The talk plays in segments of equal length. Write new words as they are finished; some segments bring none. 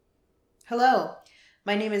Hello,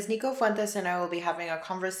 my name is Nico Fuentes, and I will be having a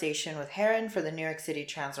conversation with Harron for the New York City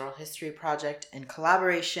Trans Oral History Project in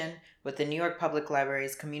collaboration with the New York Public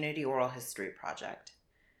Library's Community Oral History Project.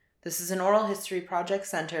 This is an oral history project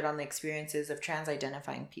centered on the experiences of trans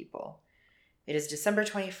identifying people. It is December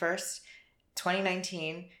 21st,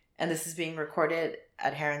 2019, and this is being recorded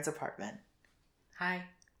at Harron's apartment. Hi.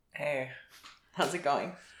 Hey, How's it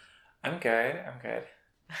going? I'm good.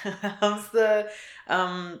 How's the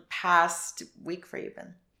past week for you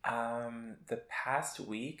been? The past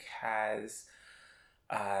week has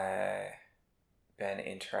been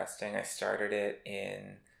interesting. I started it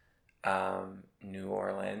in New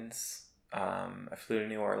Orleans. I flew to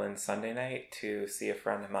New Orleans Sunday night to see a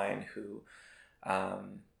friend of mine who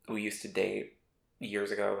we used to date years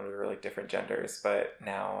ago when we were like different genders, but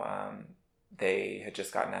now they had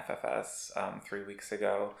just gotten FFS 3 weeks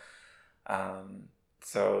ago.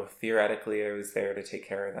 So theoretically I was there to take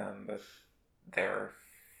care of them, but they're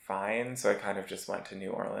fine. So I kind of just went to New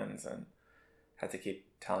Orleans and had to keep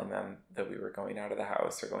telling them that we were going out of the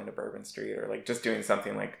house or going to Bourbon Street or like just doing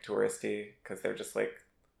something like touristy because they're just like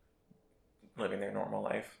living their normal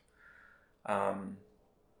life. Then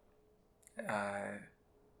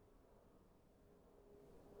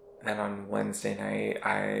on Wednesday night,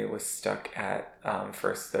 I was stuck at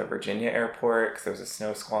first the Virginia airport because there was a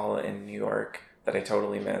snow squall in New York that I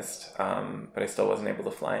totally missed, but I still wasn't able to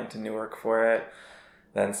fly into Newark for it.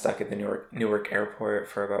 Then stuck at the Newark airport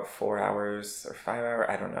for about 4 hours or 5 hours.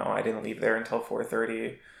 I don't know. I didn't leave there until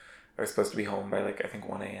 4:30. I was supposed to be home by like I think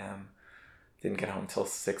 1 a.m. Didn't get home till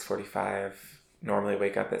 6:45. Normally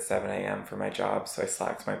wake up at 7 a.m. for my job, so I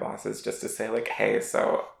slacked my bosses just to say like, hey,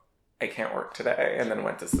 so I can't work today, and then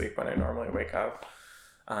went to sleep when I normally wake up,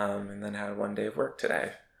 and then had one day of work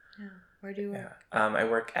today. Yeah. Where do you work? I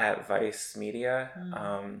work at Vice Media.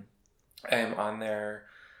 I'm on their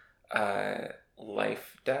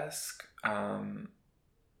life desk,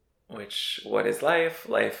 which, what is life?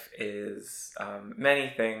 Life is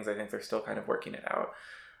many things. I think they're still kind of working it out.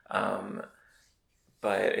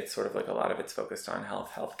 But it's sort of like a lot of it's focused on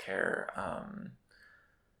healthcare,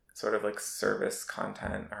 sort of like service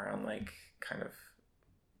content around like kind of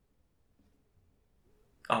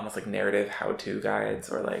almost like narrative how-to guides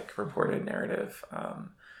or like reported narrative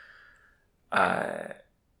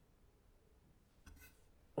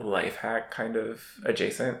life hack kind of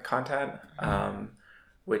adjacent content,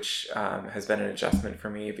 which has been an adjustment for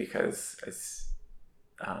me because as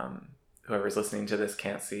whoever's listening to this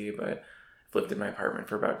can't see, but I've lived in my apartment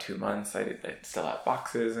for about 2 months. I still have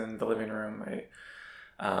boxes in the living room.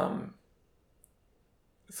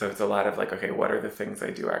 So it's a lot of like, okay, what are the things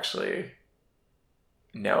I do actually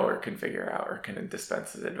know or can figure out or can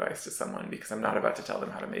dispense as advice to someone, because I'm not about to tell them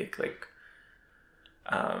how to make like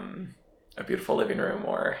a beautiful living room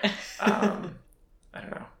or I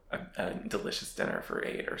don't know, a delicious dinner for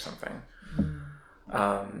 8 or something.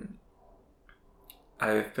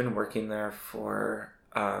 I've been working there for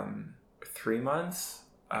 3 months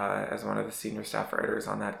as one of the senior staff writers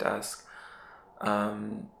on that desk.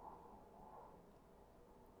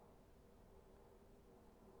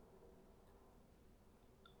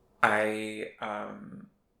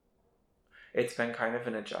 It's been kind of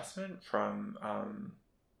an adjustment from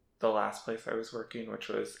the last place I was working, which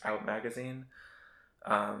was Out Magazine,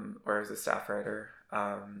 where I was a staff writer,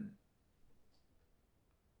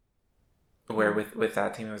 where with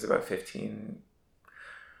that team it was about 15.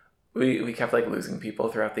 We kept like losing people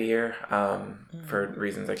throughout the year for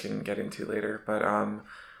reasons I can get into later, but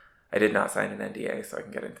I did not sign an NDA, so I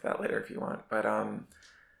can get into that later if you want. But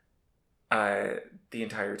the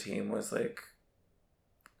entire team was like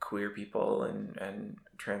queer people and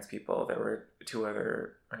trans people. There were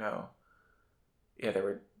there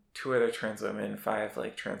were 2 other trans women, 5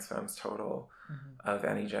 like trans femmes total of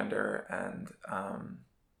any gender, and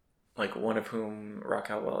like one of whom,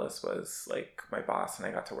 Raquel Willis, was like my boss, and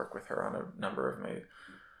I got to work with her on a number of my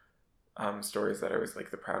stories that I was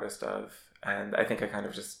like the proudest of. And I think I kind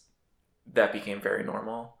of just, that became very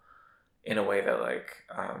normal in a way that like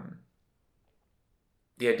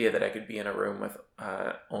the idea that I could be in a room with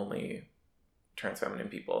only trans feminine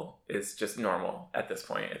people is just normal at this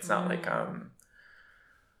point. It's not like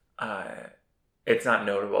it's not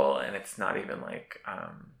notable, and it's not even like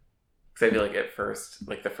because I feel like at first,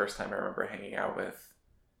 like the first time I remember hanging out with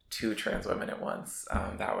 2 trans women at once,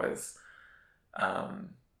 that was I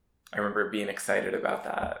remember being excited about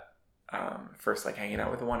that. First like hanging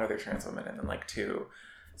out with 1 other trans woman, and then like 2,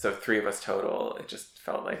 so 3 of us total. It just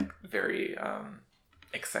felt like very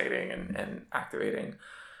exciting and activating.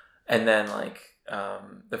 And then like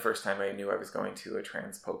the first time I knew I was going to a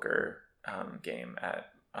trans poker game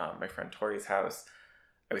at my friend Tori's house.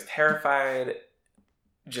 I was terrified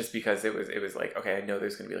just because it was like, okay, I know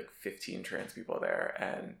there's going to be like 15 trans people there,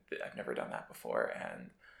 and I've never done that before.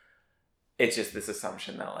 And it's just this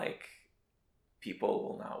assumption that like people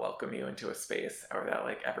will not welcome you into a space, or that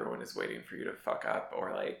like everyone is waiting for you to fuck up,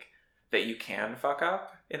 or like that you can fuck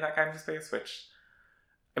up in that kind of space, which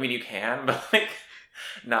I mean, you can, but like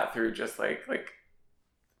not through just like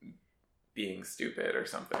being stupid or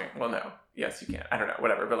something. Well, no, yes, you can. I don't know,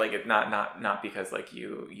 whatever. But like, it's not because like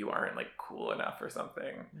you aren't like cool enough or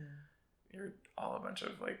something. You're all a bunch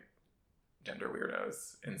of like gender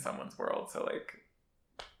weirdos in someone's world. So like,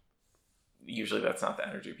 usually that's not the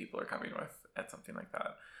energy people are coming with at something like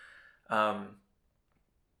that.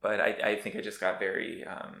 But I think I just got very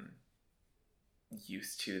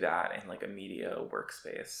used to that in like a media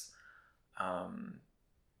workspace,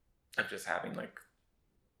 of just having like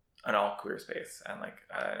an all queer space and like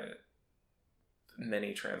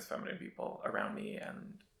many trans feminine people around me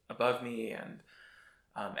and above me, and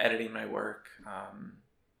editing my work,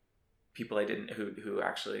 people I didn't who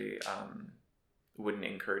actually wouldn't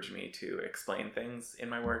encourage me to explain things in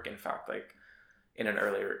my work. In fact, like in an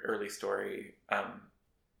early story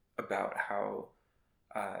about how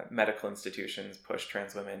medical institutions push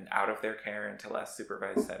trans women out of their care into less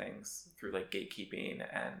supervised settings through like gatekeeping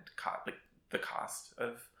and like the cost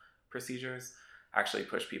of procedures, actually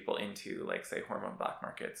push people into like say hormone black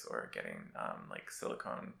markets, or getting like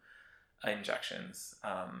silicone injections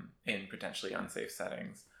in potentially unsafe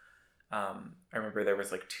settings. I remember there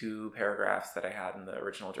was like 2 paragraphs that I had in the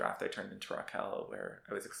original draft I turned into Raquel, where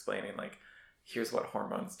I was explaining like, here's what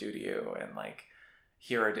hormones do to you, and like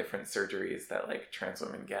here are different surgeries that like trans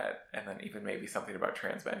women get, and then even maybe something about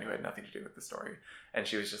trans men who had nothing to do with the story. And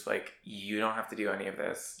she was just like, you don't have to do any of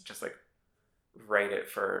this, just like write it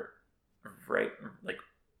for us,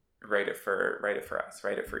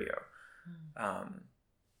 write it for you.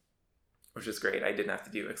 Which is great. I didn't have to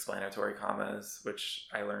do explanatory commas, which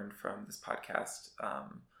I learned from this podcast,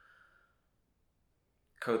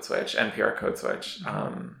 Code Switch, NPR Code Switch.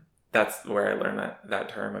 That's where I learned that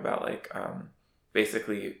term about like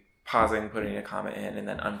basically pausing, putting a comma in, and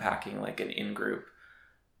then unpacking like an in-group,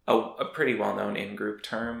 a pretty well-known in-group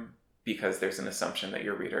term, because there's an assumption that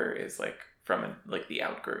your reader is like from like the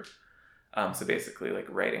out group. So basically like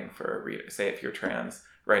writing for a reader, say if you're trans,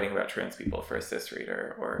 writing about trans people for a cis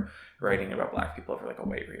reader, or writing about black people for like a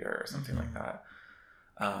white reader or something like that.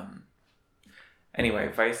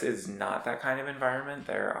 Anyway, Vice is not that kind of environment.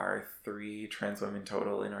 There are 3 trans women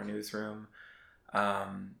total in our newsroom.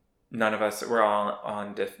 None of us, we're all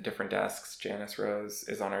on different desks. Janice Rose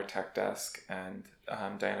is on our tech desk, and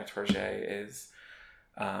Diana Tourget is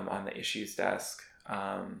on the issues desk.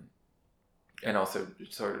 And also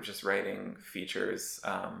sort of just writing features.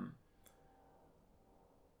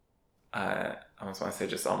 I almost want to say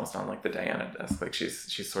just almost on like the Diana desk. Like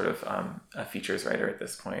she's sort of a features writer at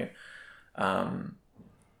this point.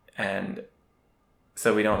 And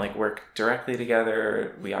so we don't like work directly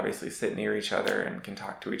together. We obviously sit near each other and can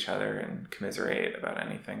talk to each other and commiserate about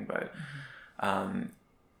anything. But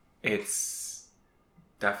it's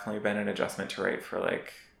definitely been an adjustment to write for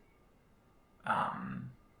like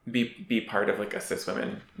be part of like a cis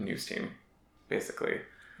women news team, basically.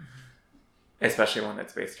 Especially one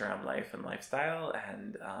that's based around life and lifestyle.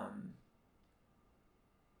 And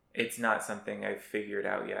it's not something I've figured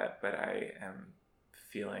out yet, but I am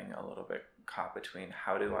feeling a little bit caught between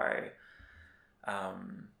how do I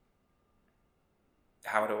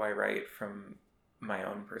write from my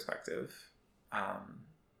own perspective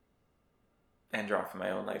and draw from my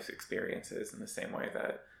own life's experiences in the same way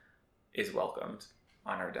that is welcomed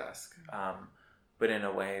on our desk, but in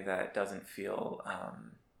a way that doesn't feel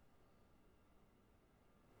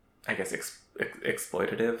I guess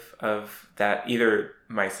exploitative of that, either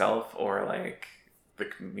myself or like the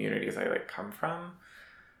communities I like come from,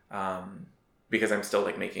 because I'm still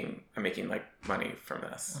like making like money from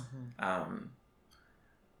this.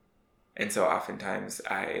 And so oftentimes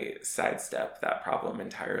I sidestep that problem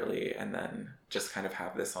entirely, and then just kind of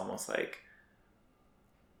have this almost like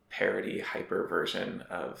parody hyper version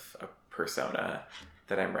of a persona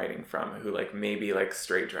that I'm writing from, who like maybe like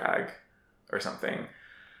straight drag or something,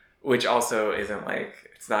 which also isn't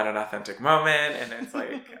like, it's not an authentic moment, and it's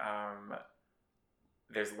like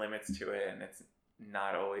there's limits to it, and it's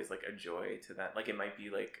not always like a joy to that. Like it might be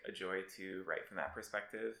like a joy to write from that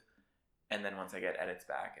perspective, and then once I get edits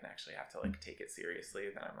back and actually have to like take it seriously,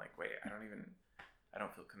 then I'm like, wait, I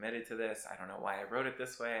don't feel committed to this. I don't know why I wrote it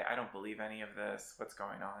this way. I don't believe any of this. What's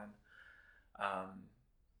going on?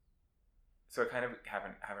 So I kind of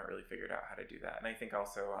haven't really figured out how to do that. And I think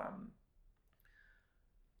also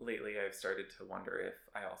lately I've started to wonder if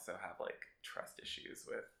I also have like trust issues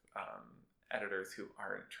with editors who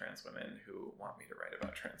aren't trans women who want me to write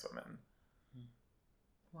about trans women.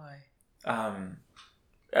 Why?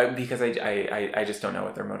 Because I just don't know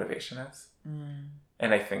what their motivation is.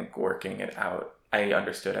 And I think working it out, I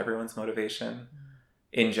understood everyone's motivation.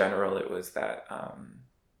 In general, it was that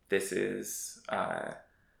this is, can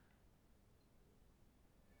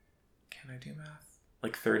I do math?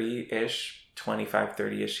 Like 30-ish, 25,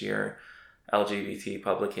 30-ish year LGBT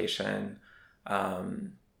publication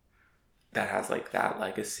that has like that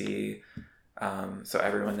legacy. So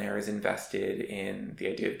everyone there is invested in the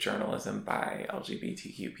idea of journalism by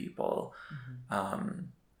LGBTQ people.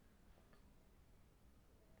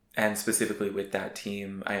 And specifically with that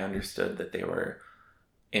team, I understood that they were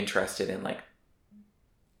interested in like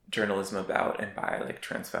journalism about and by like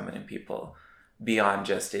trans feminine people beyond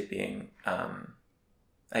just it being,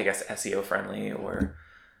 I guess, SEO friendly or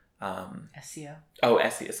SEO. Oh,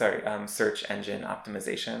 SEO. Sorry, search engine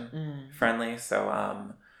optimization friendly. So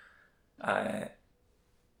I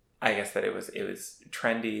guess that it was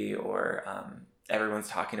trendy or everyone's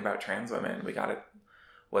talking about trans women. We got to,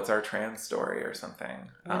 what's our trans story or something.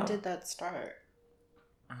 When did that start?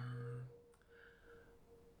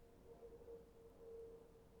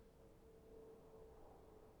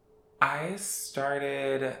 I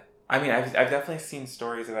started, I mean, I've definitely seen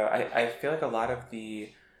stories about, I feel like a lot of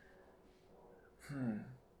the,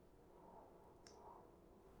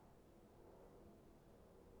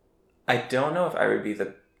 I don't know if I would be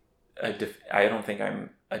I don't think I'm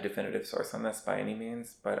a definitive source on this by any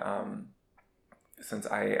means, but since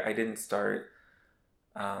I didn't start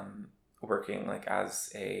working like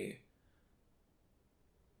as a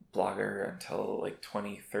blogger until like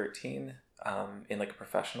 2013 in like a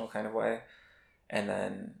professional kind of way, and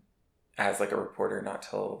then as like a reporter not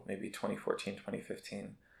till maybe 2014,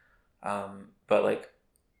 2015. But like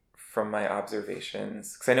from my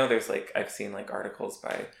observations, because I know there's like, I've seen like articles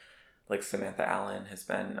by like Samantha Allen has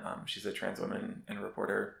been, she's a trans woman and a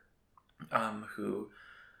reporter who,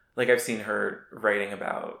 like I've seen her writing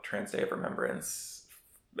about Trans Day of Remembrance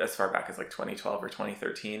as far back as like 2012 or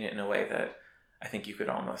 2013 in a way that I think you could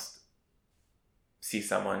almost see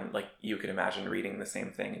someone, like you could imagine reading the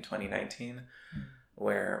same thing in 2019,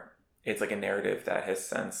 where it's like a narrative that has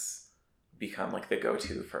since become like the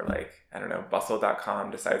go-to for like, I don't know,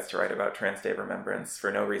 bustle.com decides to write about Trans Day of Remembrance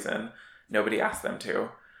for no reason. Nobody asked them to.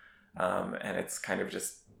 And it's kind of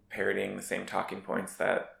just parodying the same talking points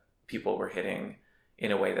that people were hitting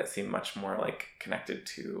in a way that seemed much more like connected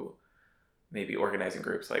to maybe organizing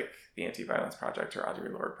groups like the Anti-Violence Project or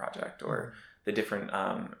Audre Lorde Project or the different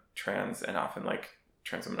trans and often like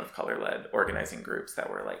trans women of color led organizing groups that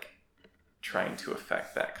were like trying to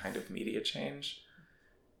affect that kind of media change.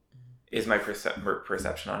 Is my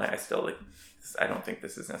perception on it. I still like, I don't think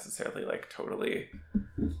this is necessarily like totally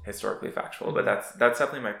historically factual, but that's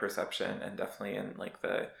definitely my perception, and definitely in like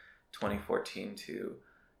the 2014 to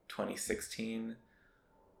 2016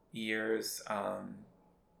 years, I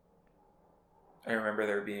remember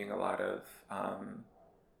there being a lot of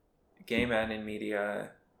gay men in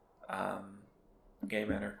media, gay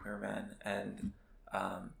men or queer men, and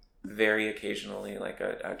very occasionally like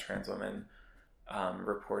a trans woman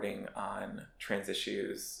reporting on trans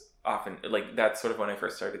issues. Often, like that's sort of when I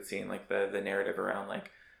first started seeing like the narrative around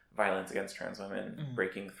like violence against trans women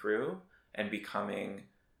breaking through and becoming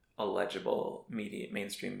a legible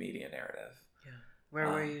mainstream media narrative. Yeah. Where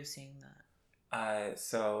were you seeing that?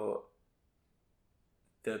 So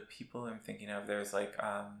the people I'm thinking of, there's like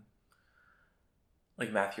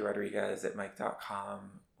Matthew Rodriguez at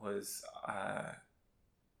Mike.com was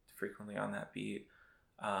frequently on that beat.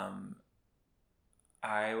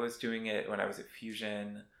 I was doing it when I was at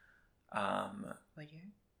Fusion. What year?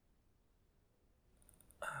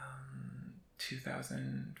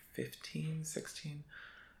 2015, 16.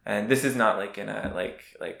 And this is not like in a like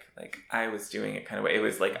I was doing it kind of way. It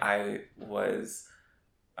was like I was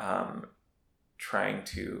trying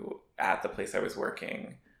to, at the place I was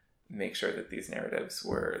working, make sure that these narratives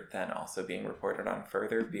were then also being reported on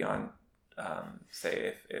further beyond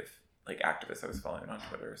say if like activists I was following on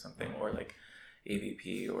Twitter or something, or like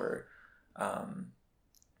AVP or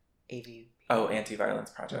AVP. Oh, Anti-Violence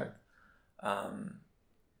Project, which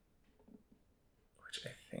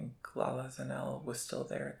I think Lala Zanel was still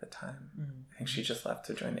there at the time. I think she just left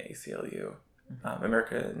to join the ACLU,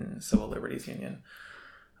 American Civil Liberties Union.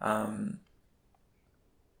 I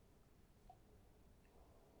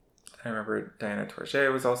remember Diana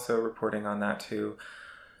Tourget was also reporting on that too.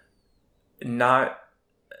 Not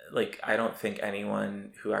like, I don't think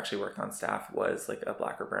anyone who actually worked on staff was like a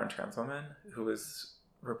Black or brown trans woman who was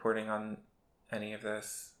reporting on any of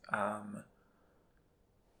this.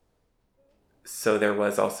 So there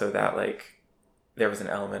was also that, like, there was an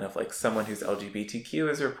element of, like, someone who's LGBTQ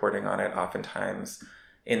is reporting on it oftentimes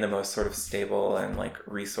in the most sort of stable and, like,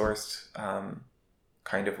 resourced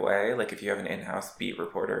kind of way. Like, if you have an in-house beat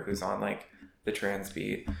reporter who's on, like, the trans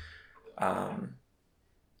beat,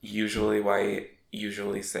 usually white,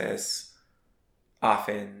 usually cis,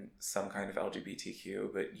 often some kind of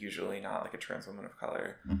LGBTQ, but usually not, like, a trans woman of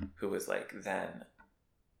color who was, like, then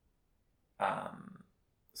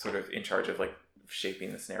sort of in charge of, like,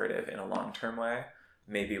 shaping this narrative in a long-term way,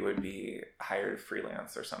 maybe would be hired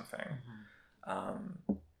freelance or something.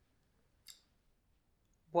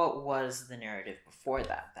 What was the narrative before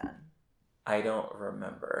that then? I don't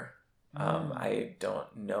remember. I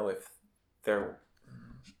don't know if there...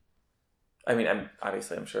 I mean,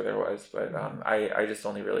 I'm sure there was, but I just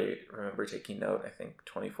only really remember taking note, I think,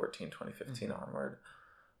 2014, 2015 onward.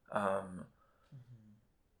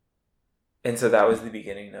 And so that was the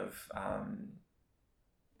beginning of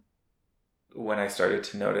when I started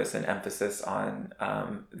to notice an emphasis on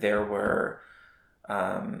there were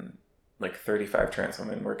like 35 trans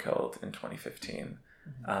women were killed in 2015,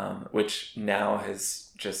 which now has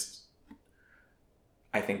just,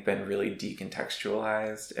 I think, been really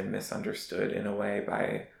decontextualized and misunderstood in a way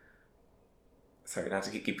by, sorry, not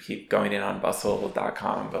to keep going in on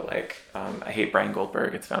bustle.com, but like, I hate Brian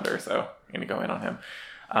Goldberg, its founder, so I'm going to go in on him.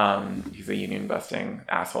 He's a union busting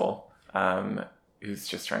asshole who's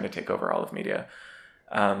just trying to take over all of media.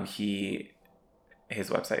 His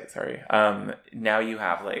website, sorry. Now you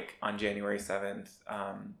have, like, on January 7th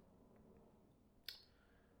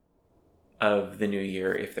of the new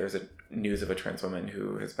year, if there's a news of a trans woman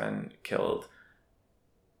who has been killed,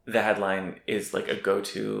 the headline is like a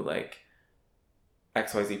go-to, like,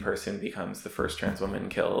 XYZ person becomes the first trans woman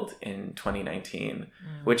killed in 2019,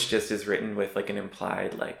 which just is written with, like, an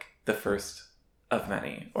implied, like, the first of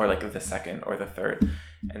many, or like the second or the third.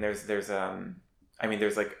 And there's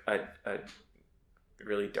like a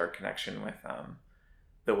really dark connection with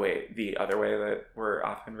the other way that we're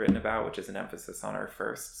often written about, which is an emphasis on our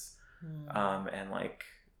firsts, and like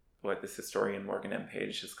what this historian Morgan M.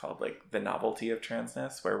 Page has called, like, the novelty of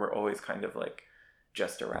transness, where we're always kind of like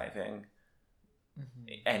just arriving.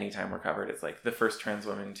 Anytime we're covered, it's like the first trans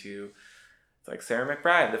woman to, it's like Sarah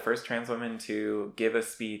McBride, the first trans woman to give a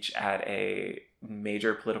speech at a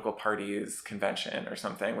major political party's convention or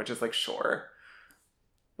something, which is like, sure.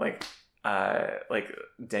 Like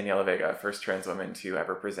Daniela Vega, first trans woman to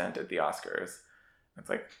ever present at the Oscars. It's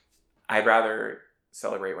like, I'd rather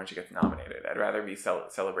celebrate when she gets nominated. I'd rather be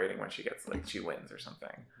celebrating when she gets, like, she wins or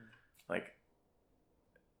something. Like,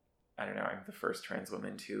 I don't know, I'm the first trans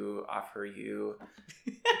woman to offer you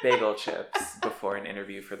bagel chips before an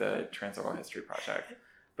interview for the Trans Oral History Project.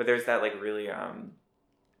 But there's that, like, really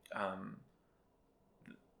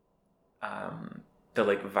the,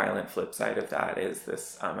 like, violent flip side of that is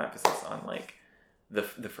this emphasis on, like,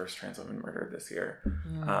 the first trans woman murdered this year,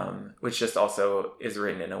 which just also is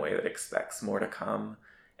written in a way that expects more to come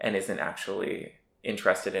and isn't actually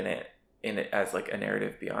interested in it as, like, a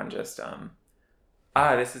narrative beyond just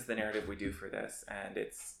this is the narrative we do for this, and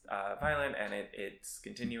it's violent, and it's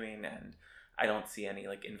continuing, and I don't see any,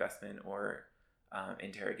 like, investment or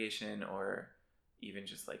interrogation or even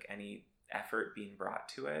just, like, any effort being brought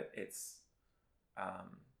to it. It's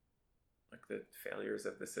like the failures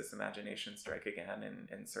of the cis imagination strike again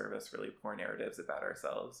and serve us really poor narratives about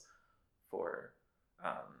ourselves for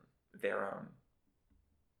their own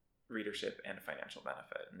readership and financial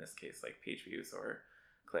benefit. In this case, like, page views or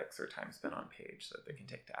clicks or time spent on page so that they can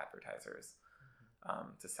take to advertisers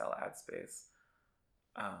to sell ad space.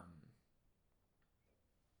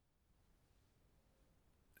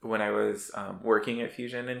 When I was working at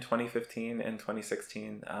Fusion in 2015 and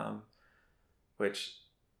 2016, which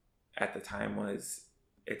at the time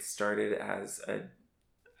it started as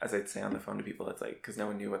I'd say on the phone to people, it's like, because no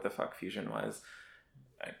one knew what the fuck Fusion was.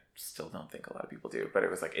 I still don't think a lot of people do, but it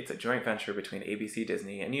was like, it's a joint venture between ABC,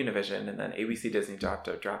 Disney, and Univision, and then ABC, Disney dropped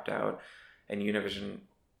out, and Univision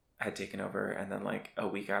had taken over, and then, like,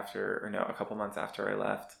 a couple months after I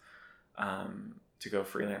left to go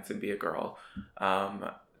freelance and be a girl,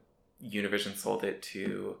 Univision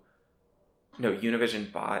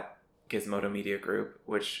bought Gizmodo Media Group,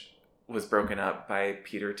 which was broken up by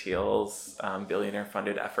Peter Thiel's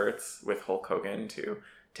billionaire-funded efforts with Hulk Hogan to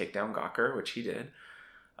take down Gawker, which he did.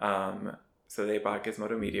 So they bought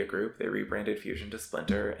Gizmodo Media Group, they rebranded Fusion to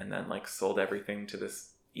Splinter, and then, like, sold everything to this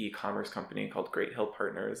e-commerce company called Great Hill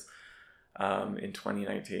Partners in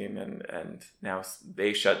 2019, and now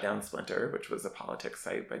they shut down Splinter, which was a politics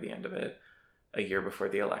site by the end of it. a year before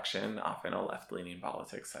the election, often a left-leaning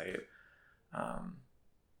politics site.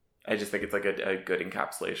 I just think it's like a good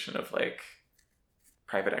encapsulation of like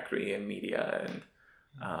private equity and media, and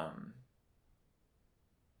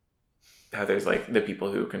how there's like the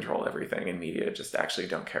people who control everything in media just actually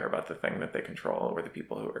don't care about the thing that they control or the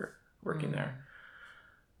people who are working there.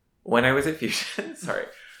 When I was at Fusion,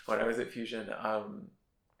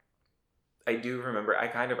 I do remember,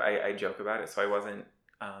 I joke about it, so I wasn't,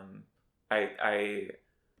 I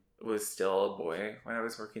was still a boy when I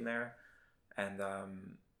was working there, and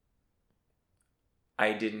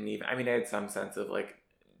I didn't even, I mean, I had some sense of like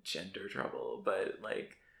gender trouble, but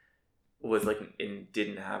like was like,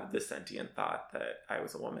 didn't have the sentient thought that I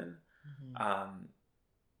was a woman.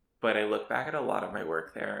 But I look back at a lot of my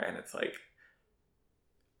work there, and it's like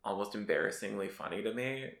almost embarrassingly funny to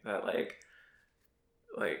me that like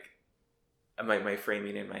my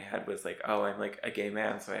framing in my head was like, oh, I'm like a gay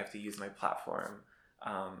man, so I have to use my platform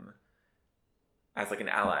as like an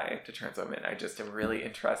ally to trans women. I just am really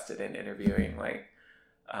interested in interviewing like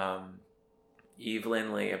Eve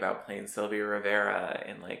Lindley about playing Sylvia Rivera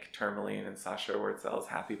in like Tourmaline and Sasha Wurtzel's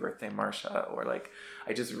Happy Birthday Marcia, or like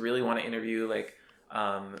I just really want to interview like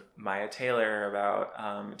Maya Taylor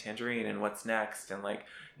about Tangerine and what's next, and like,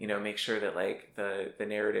 you know, make sure that like the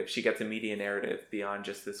narrative, she gets a media narrative beyond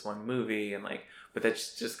just this one movie, and like, but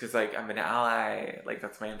that's just because like I'm an ally, like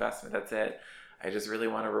that's my investment, that's it. I just really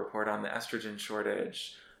want to report on the estrogen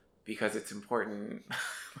shortage because it's important.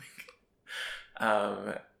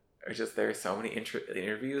 Or just there's so many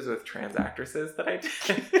interviews with trans actresses that I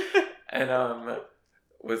did, and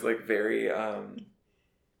was like very I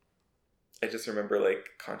just remember like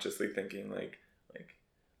consciously thinking like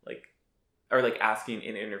or like asking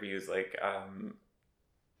in interviews like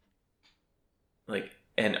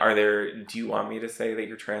and do you want me to say that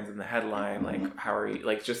you're trans in the headline, like how are you,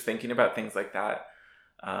 like just thinking about things like that,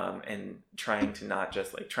 and trying to not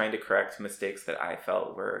just like trying to correct mistakes that I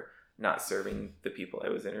felt were not serving the people I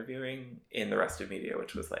was interviewing in the rest of media,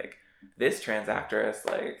 which was like, this trans actress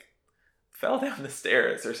like fell down the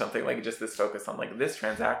stairs or something, like just this focus on like this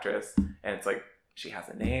trans actress, and it's like she has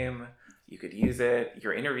a name, you could use it,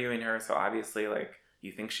 you're interviewing her, so obviously like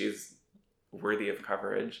you think she's worthy of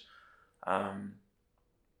coverage,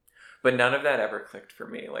 but none of that ever clicked for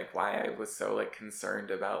me, like why I was so like concerned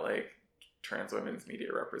about like trans women's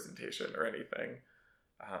media representation or anything.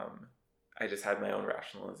 I just had my own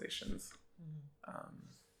rationalizations.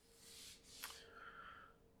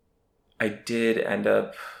 I did end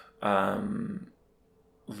up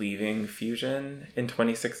leaving Fusion in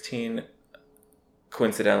 2016,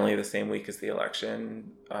 coincidentally the same week as the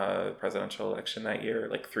election, presidential election that year,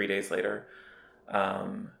 like 3 days later.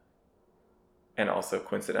 And also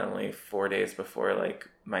coincidentally 4 days before like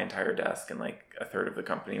my entire desk and like a third of the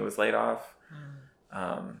company was laid off,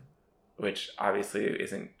 which obviously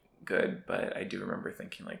isn't good, but I do remember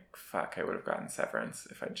thinking like, fuck, I would have gotten severance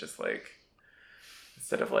if I just like,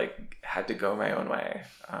 instead of like had to go my own way.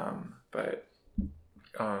 But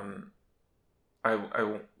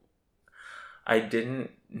I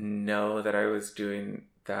didn't know that I was doing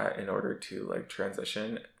that in order to like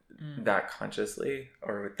transition that consciously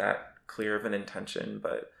or with that clear of an intention,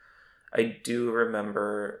 but I do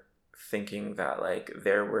remember thinking that like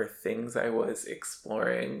there were things I was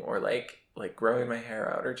exploring, or like growing my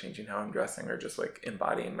hair out or changing how I'm dressing or just like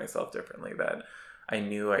embodying myself differently, that I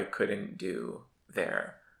knew I couldn't do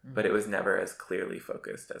there, but it was never as clearly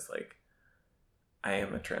focused as like I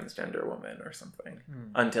am a transgender woman or something,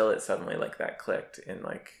 until it suddenly like that clicked in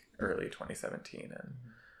like early 2017, and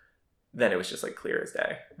then it was just like clear as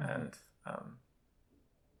day, and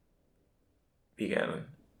began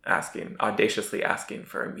audaciously asking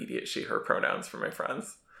for immediate she her pronouns for my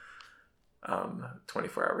friends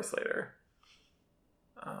 24 hours later.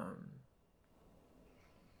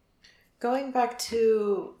 Going back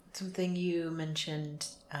to something you mentioned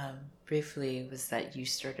briefly, was that you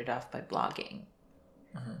started off by blogging.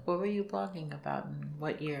 What were you blogging about, and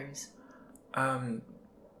what years?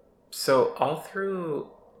 So all through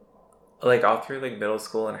like middle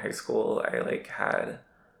school and high school, I like had,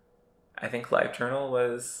 I think LiveJournal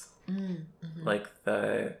was like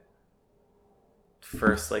the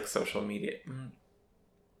first like social media.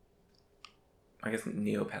 I guess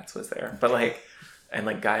Neopets was there, but like, and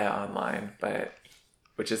like Gaia Online, but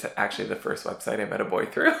which is actually the first website I met a boy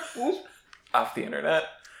through off the internet.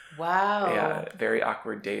 Wow. Yeah, very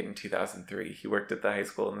awkward date in 2003. He worked at the high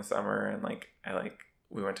school in the summer, and like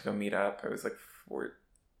we went to go meet up. I was like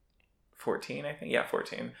 14, I think. Yeah,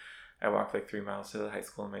 14. I walked like 3 miles to the high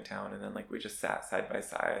school in my town, and then like we just sat side by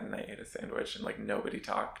side, and I ate a sandwich, and like nobody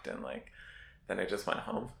talked, and like then I just went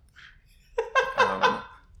home.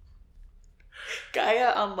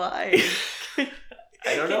 Gaia Online.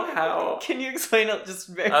 I don't know how. Can you explain it just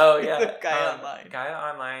very Gaia Online?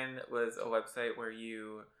 Gaia Online was a website where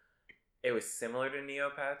it was similar to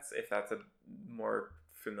Neopets, if that's a more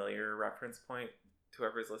familiar reference point to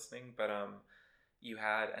whoever's listening, but you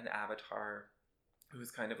had an avatar who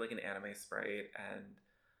was kind of like an anime sprite, and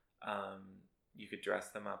you could dress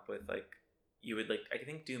them up with you would I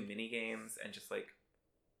think do mini games and just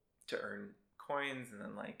to earn coins, and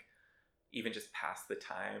then even just pass the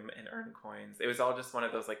time and earn coins. It was all just one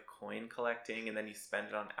of those coin collecting, and then you spend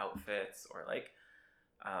it on outfits or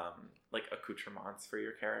accoutrements for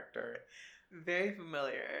your character. Very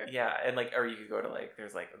familiar. Yeah, and or you could go to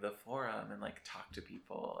there's the forum and talk to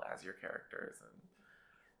people as your characters, and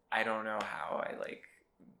I don't know how I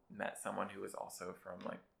met someone who was also from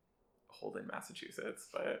Holden, Massachusetts,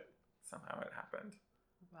 but somehow it happened.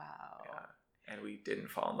 Wow. Yeah, and we didn't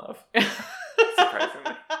fall in love,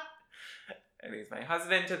 surprisingly. And he's my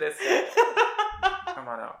husband to this day. Come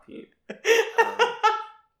on out, Pete.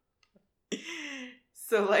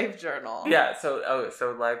 So LiveJournal. Yeah, so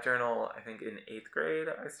LiveJournal, I think in 8th grade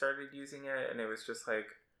I started using it, and it was just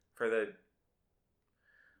for the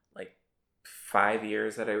 5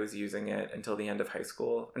 years that I was using it until the end of high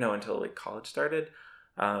school. No, until college started.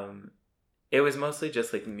 It was mostly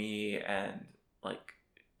just me and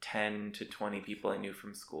 10 to 20 people I knew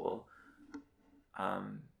from school.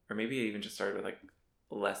 Or maybe it even just started with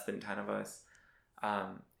less than 10 of us.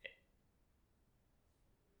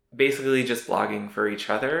 Basically just blogging for each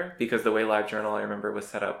other, because the way LiveJournal I remember was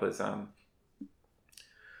set up was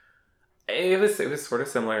it was sort of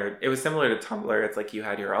similar. It was similar to Tumblr. It's you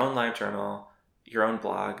had your own LiveJournal, your own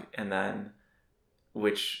blog, and then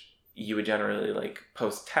which you would generally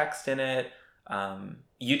post text in it.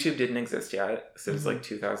 YouTube didn't exist yet, so it was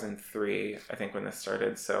 2003 I think when this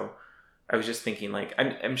started. So I was just thinking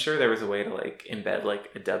I'm sure there was a way to embed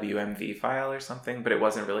a WMV file or something, but it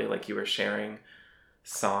wasn't really you were sharing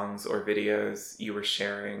songs or videos. You were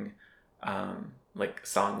sharing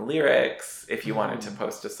song lyrics if you wanted to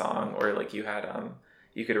post a song, or you had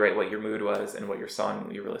you could write what your mood was and what your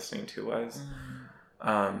song you were listening to was.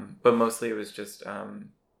 But mostly it was just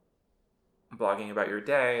blogging about your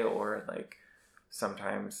day, or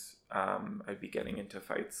sometimes I'd be getting into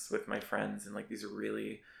fights with my friends, and these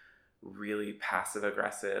really, really passive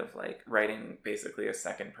aggressive, writing basically a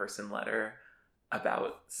second person letter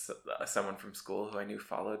about someone from school who I knew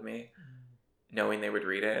followed me, knowing they would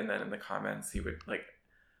read it, and then in the comments he would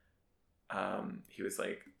he was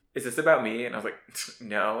is this about me? And I was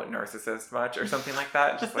no, narcissist much, or something like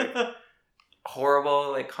that. Just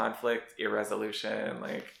horrible conflict irresolution,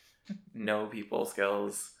 no people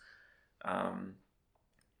skills. And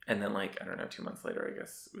then I don't know, 2 months later I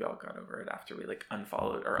guess we all got over it after we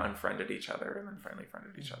unfollowed or unfriended each other, and then finally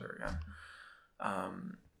friended each other again.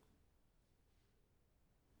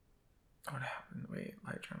 What happened? Wait,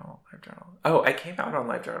 LiveJournal. Oh, I came out on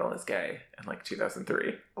LiveJournal as gay in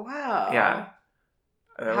 2003. Wow. Yeah.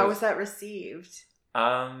 How was that received?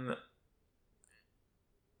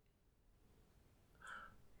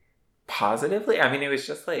 Positively. I mean, it was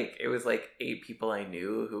just it was 8 people I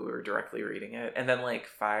knew who were directly reading it, and then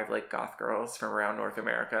 5 goth girls from around North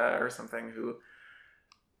America or something who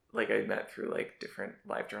I met through different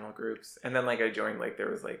LiveJournal groups, and then I joined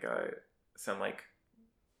there was some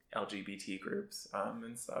LGBT groups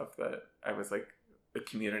and stuff that I was the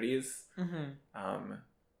communities.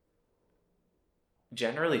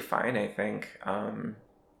 Generally fine, I think. And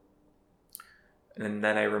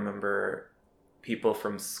then I remember people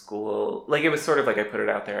from school, it was sort of I put it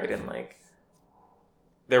out there. I didn't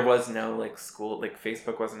there was no school,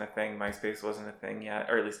 Facebook wasn't a thing, MySpace wasn't a thing yet,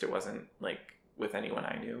 or at least it wasn't with anyone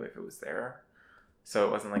I knew if it was there. So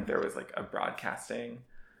it wasn't there was a broadcasting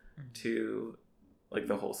to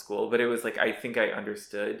the whole school, but it was I think I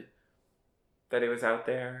understood that it was out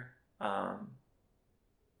there. Oh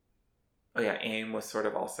yeah, AIM was sort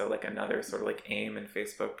of also another sort of AIM and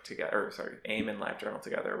Facebook together, or sorry, AIM and LiveJournal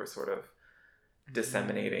together were sort of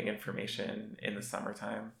disseminating information in the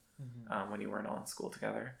summertime when you weren't all in school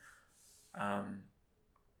together. I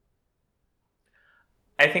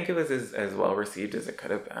think it was as well received as it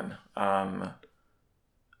could have been. I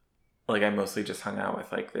mostly just hung out with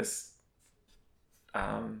this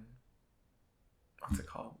what's it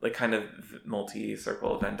called? Kind of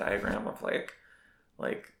multi-circle Venn diagram of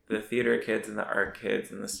the theater kids and the art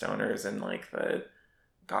kids and the stoners and the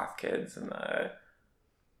goth kids and the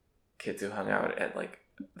kids who hung out at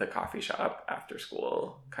the coffee shop after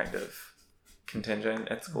school kind of contingent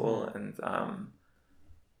at school. And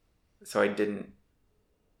so I didn't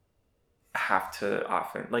have to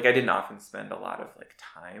often, like, I didn't often spend a lot of like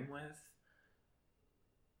time with,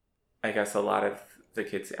 I guess, a lot of the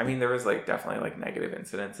kids. I mean, there was like definitely like negative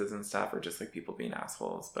incidences and stuff, or just like people being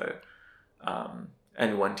assholes, but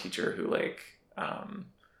and one teacher who like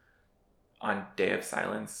on Day of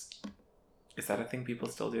Silence, is that a thing people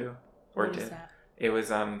still do or What is did? that? It was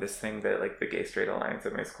this thing that like the Gay Straight Alliance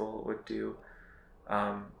at my school would do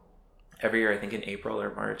every year, I think in April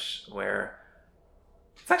or March, where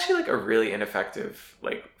it's actually like a really ineffective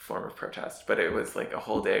like form of protest, but it was like a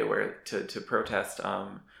whole day where to protest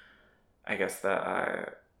I guess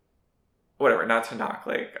the whatever, not to knock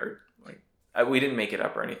like, or like, we didn't make it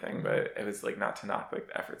up or anything, but it was like not to knock like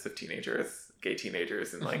the efforts of teenagers, gay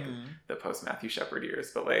teenagers in like the post Matthew Shepard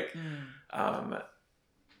years, but like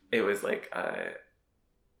it was like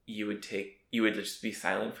you would just be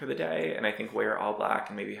silent for the day, and I think wear all black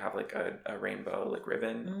and maybe have like a rainbow like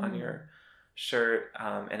ribbon on your shirt,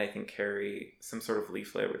 and I think carry some sort of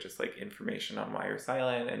leaflet with just like information on why you're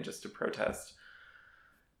silent, and just to protest.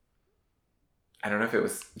 I don't know if it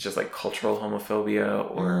was just like cultural homophobia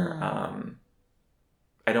or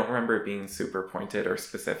I don't remember it being super pointed or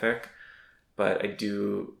specific, but I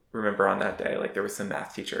do remember on that day, like there was some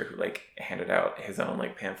math teacher who like handed out his own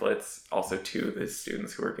like pamphlets also to the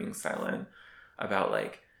students who were being silent about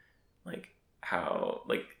like how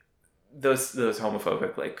like those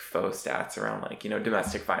homophobic like faux stats around like, you know,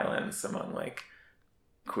 domestic violence among like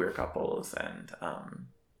queer couples. And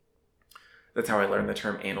that's how I learned the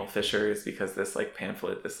term anal fissures, because this like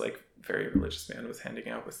pamphlet this like very religious man was handing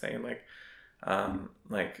out was saying like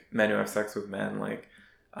men who have sex with men, like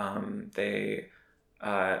they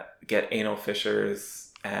get anal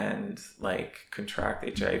fissures and like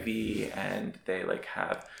contract HIV, and they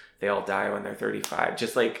all die when they're 35.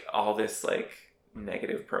 Just like all this like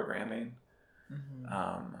negative programming.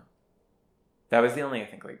 That was the only, I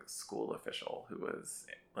think, like school official who was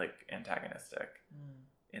like antagonistic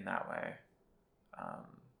in that way.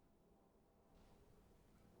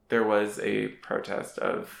 There was a protest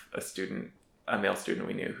of a male student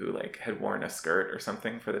we knew who like had worn a skirt or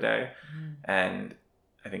something for the day, and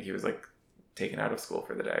I think he was like taken out of school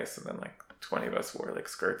for the day. So then like 20 of us wore like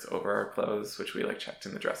skirts over our clothes, which we like checked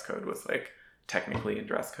in the dress code was like technically in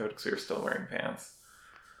dress code because we were still wearing pants.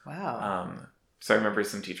 Wow. So I remember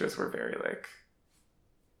some teachers were very like,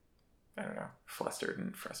 I don't know, flustered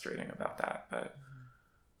and frustrating about that. But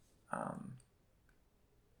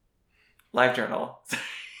live journal.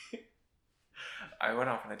 I went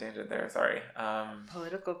off on a tangent there. Sorry.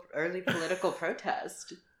 Early political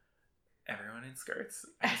protest. Everyone in skirts.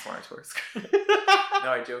 I just wanted to wear skirts.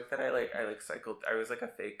 No, I joke that I cycled. I was like a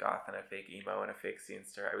fake goth and a fake emo and a fake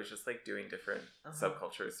scenester. I was just like doing different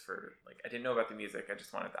subcultures for like, I didn't know about the music. I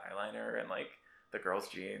just wanted the eyeliner and like the girls'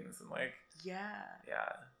 jeans and like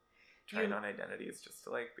trying on identities just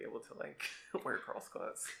to like be able to like wear girls'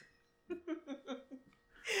 clothes.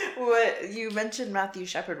 What you mentioned, Matthew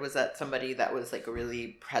Shepard, was that somebody that was like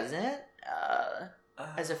really present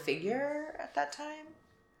as a figure at that time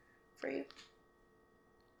for you?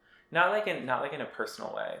 Not like in a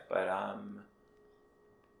personal way, but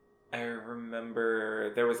I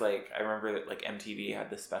remember that like MTV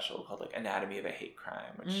had this special called like Anatomy of a Hate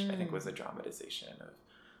Crime, which I think was a dramatization of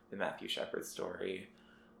the Matthew Shepard story.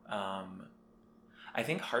 I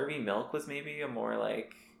think Harvey Milk was maybe a more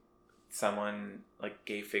like someone like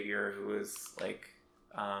gay figure who was like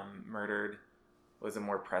murdered, was a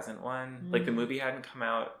more present one. Like the movie hadn't come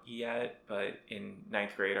out yet, but in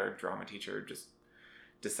 9th grade our drama teacher just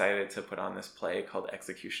decided to put on this play called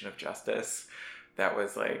Execution of Justice that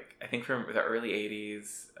was like, I think from the early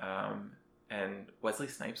 80s, and Wesley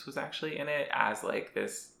Snipes was actually in it as like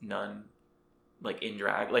this nun, like in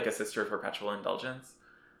drag, like a sister of perpetual indulgence.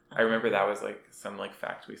 I remember that was like some like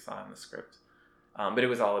fact we saw in the script. But it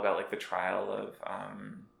was all about like the trial of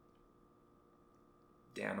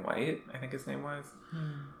Dan White, I think his name was.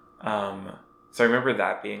 So I remember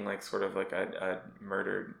that being like sort of like a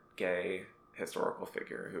murdered gay historical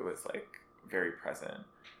figure who was like very present.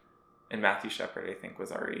 And Matthew Shepard, I think,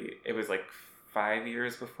 it was like 5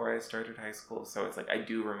 years before I started high school. So it's like, I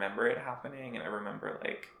do remember it happening, and I remember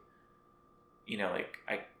like, you know, like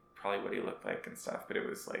probably what he looked like and stuff, but it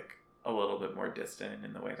was like a little bit more distant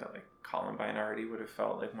in the way that like Columbine already would have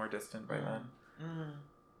felt like more distant by then.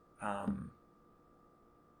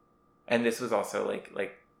 And this was also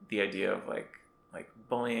like the idea of like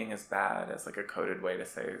bullying is bad as like a coded way to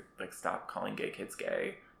say like stop calling gay kids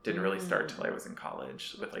gay didn't really start till I was in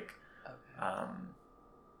college with like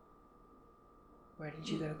Where did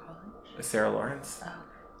you go to college? Sarah Lawrence. Oh.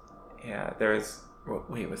 Yeah, there was,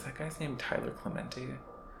 wait, was that guy's name Tyler Clementi?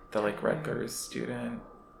 The like Rutgers student.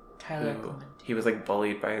 Tyler who Clementi. he was like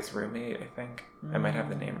bullied by his roommate, I think. I might have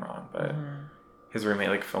the name wrong, but his roommate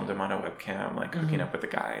like filmed him on a webcam like hooking up with the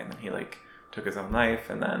guy, and then he like took his own life,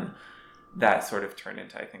 and then that sort of turned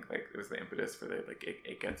into, I think, like it was the impetus for the like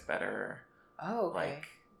it gets better like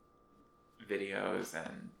videos,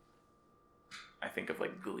 and I think of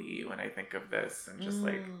like Glee when I think of this, and just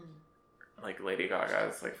like Lady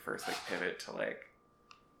Gaga's like first like pivot to like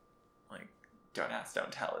Don't Ask,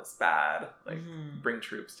 Don't Tell is bad, like bring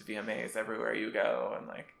troops to VMAs everywhere you go, and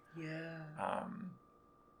like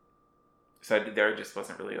so there just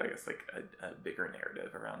wasn't really, I guess, like a bigger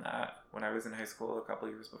narrative around that when I was in high school a couple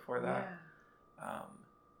years before that.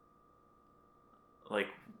 Like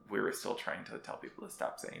we were still trying to tell people to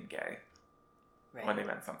stop saying gay when they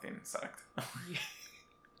meant something sucked.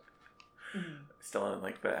 Still in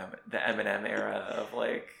like the Eminem era of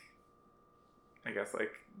like, I guess,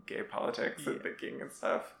 like gay politics and thinking and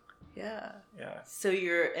stuff. Yeah. So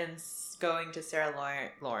you're going to Sarah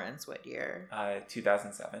Lawrence what year?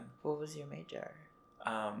 2007. What was your major?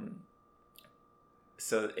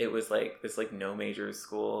 So it was like this like no major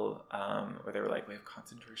school where they were like, we have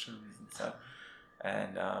concentrations and stuff,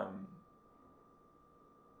 and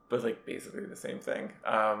but like basically the same thing.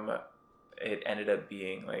 It ended up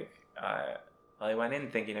being like I went in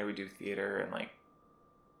thinking I would do theater and like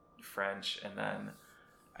French, and then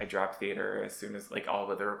I dropped theater as soon as like all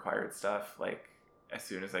of the required stuff, like as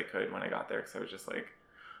soon as I could when I got there, because I was just like,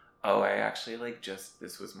 oh, I actually like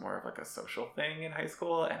this was more of like a social thing in high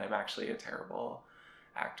school, and I'm actually a terrible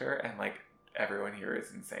actor, and like everyone here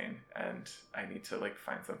is insane, and I need to like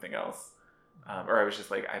find something else. Or I was just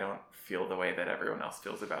like, I don't feel the way that everyone else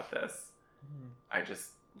feels about this. I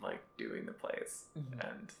just like doing the plays,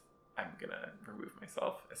 and I'm gonna remove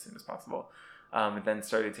myself as soon as possible. And then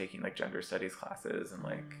started taking like gender studies classes and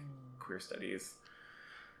like queer studies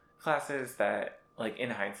classes that like in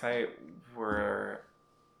hindsight were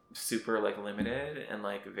super like limited and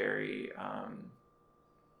like very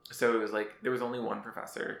so it was like there was only one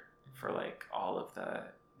professor for like all of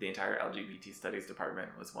the entire LGBT studies department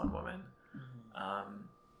was one woman.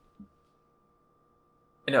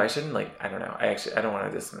 No, I shouldn't like, I don't know, I don't want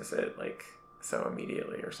to dismiss it like so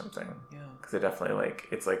immediately or something, because it definitely like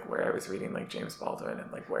it's like where I was reading like James Baldwin,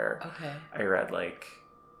 and like where I read like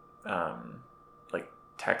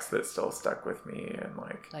texts that still stuck with me, and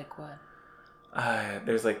like what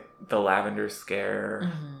there's like the Lavender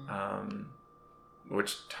Scare,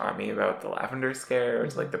 which taught me about the Lavender Scare.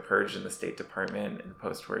 It's like the Purge in the State Department in the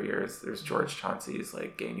post-war years. There's George Chauncey's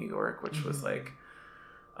like Gay New York, which was like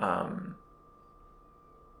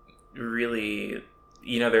really,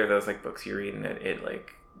 you know, there are those like books you read and it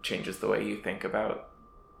like changes the way you think about,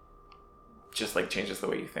 just like changes the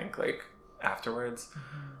way you think like afterwards.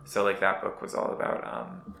 So like that book was all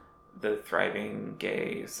about the thriving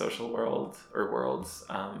gay social world or worlds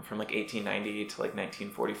from like 1890 to like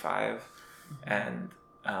 1945. And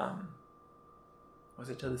was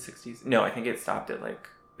it till the 60s? No, I think it stopped at like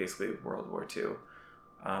basically World War II.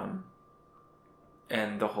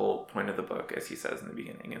 And the whole point of the book, as he says in the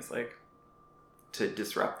beginning, is like to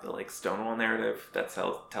disrupt the like Stonewall narrative that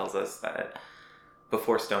tells us that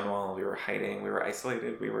before Stonewall we were hiding, we were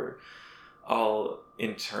isolated, we were all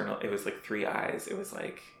internal. It was like three eyes. It was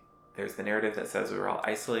like there's the narrative that says we were all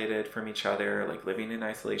isolated from each other, like living in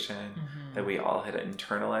isolation, that we all had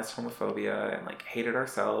internalized homophobia and like hated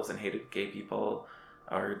ourselves and hated gay people,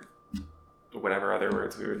 or whatever other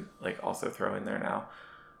words we would like also throw in there now.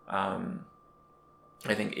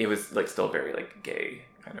 I think it was like still very like gay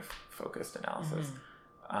kind of focused analysis.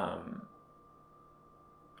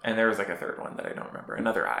 And there was like a third one that I don't remember,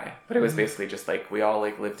 Another Eye, but it was basically just like we all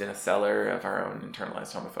like lived in a cellar of our own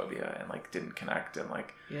internalized homophobia and like didn't connect, and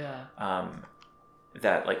like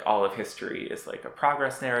that like all of history is like a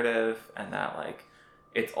progress narrative, and that like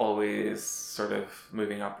it's always sort of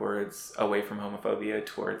moving upwards away from homophobia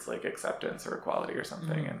towards like acceptance or equality or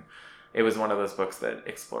something. And it was one of those books that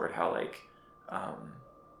explored how like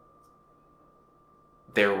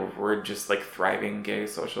there were just like thriving gay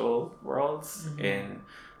social worlds in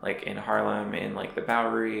Harlem, in like the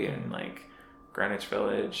Bowery, and like Greenwich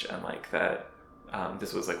Village, and like that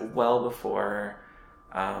this was like well before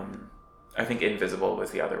I think Invisible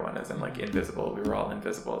was the other one, as in like invisible, we were all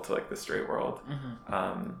invisible to like the straight world.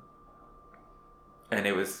 And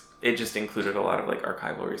it just included a lot of like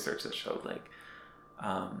archival research that showed like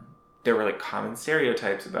there were like common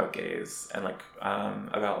stereotypes about gays, and like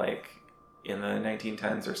about like in the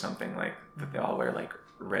 1910s or something, like that they all wear like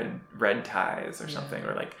red ties or something,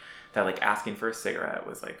 or like that like asking for a cigarette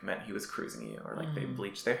was like meant he was cruising you, or like they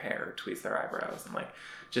bleached their hair, tweezed their eyebrows, and like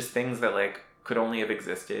just things that like could only have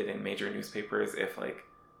existed in major newspapers if like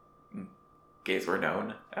gays were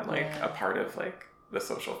known and like a part of like the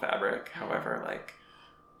social fabric, however like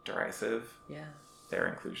derisive their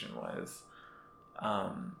inclusion was.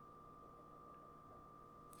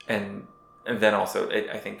 And then also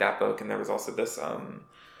I think that book, and there was also this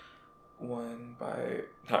one by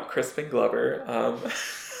not Crispin Glover,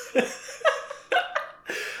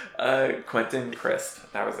 Quentin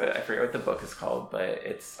Crisp. That was it. I forget what the book is called, but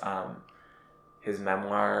it's his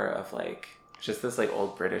memoir of like just this like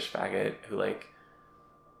old British faggot who like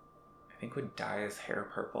I think would dye his hair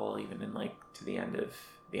purple even in like to the end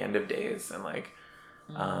of days, and like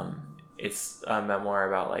it's a memoir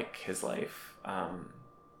about like his life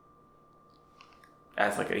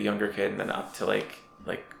as like a younger kid and then up to like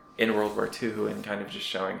in World War II, and kind of just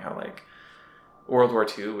showing how like World War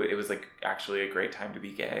II, it was like actually a great time to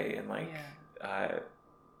be gay, and like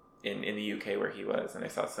in the UK where he was, and I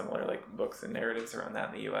saw similar like books and narratives around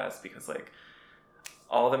that in the US, because like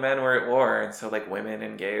all the men were at war, and so like women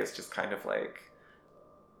and gays just kind of like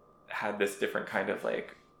had this different kind of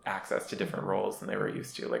like access to different roles than they were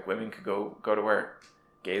used to. Like women could go to work,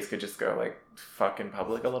 gays could just go like fuck in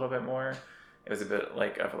public a little bit more. It was a bit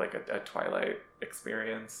like of like a Twilight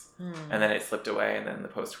experience. And then it slipped away, and then in the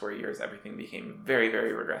post-war years everything became very,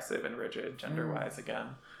 very regressive and rigid gender-wise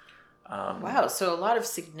again. Wow, so a lot of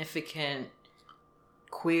significant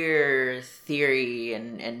queer theory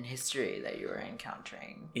and history that you were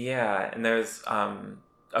encountering. Yeah, and there's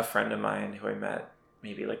a friend of mine who I met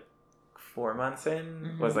maybe like 4 months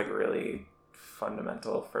in was like really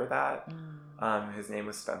fundamental for that. His name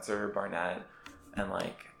was Spencer Barnett, and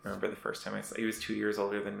like I remember the first time he was 2 years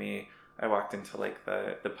older than me. I walked into like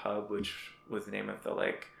the pub, which was the name of the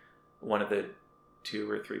like one of the 2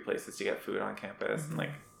 or 3 places to get food on campus, and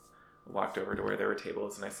like walked over to where there were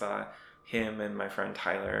tables, and I saw him and my friend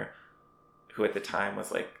Tyler, who at the time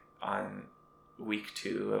was like on week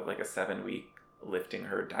 2 of like a 7-week lifting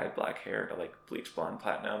her dyed black hair to like bleach blonde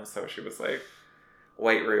platinum. So she was like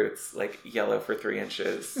white roots, like yellow for 3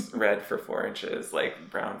 inches, red for 4 inches, like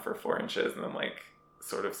brown for 4 inches, and then like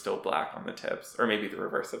sort of still black on the tips, or maybe the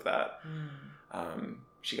reverse of that.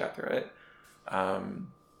 She got through it. I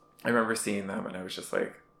remember seeing them and I was just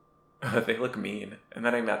like, oh, they look mean. And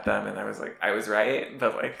then I met them and I was like, I was right,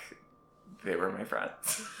 but like they were my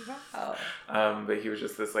friends. Wow. But he was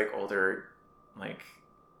just this like older like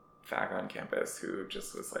fag on campus who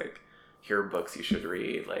just was like, here are books you should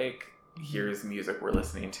read, like here's music we're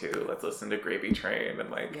listening to, let's listen to Gravy Train, and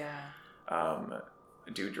like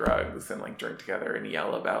do drugs and like drink together and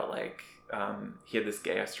yell about like he had this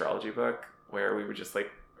gay astrology book where we would just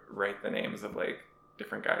like write the names of like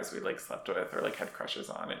different guys we like slept with or like had crushes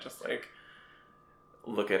on, and just like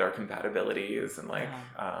look at our compatibilities and like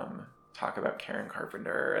talk about Karen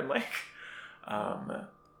Carpenter, and like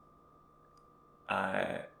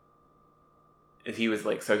he was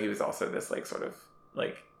like, so he was also this like sort of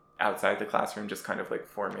like outside the classroom just kind of like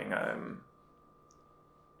forming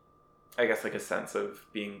I guess like a sense of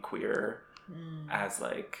being queer as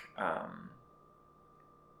like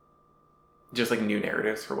just like new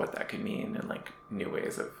narratives for what that could mean, and like new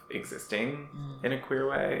ways of existing in a queer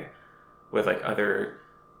way with like other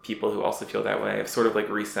people who also feel that way, of sort of like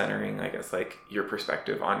recentering, I guess, like your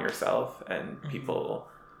perspective on yourself and people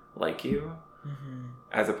like you,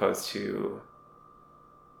 as opposed to,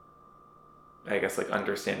 I guess, like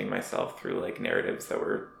understanding myself through like narratives that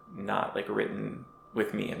were not like written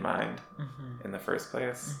with me in mind in the first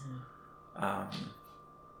place.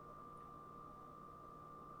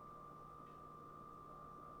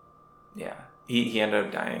 Yeah, he ended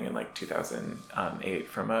up dying in like 2008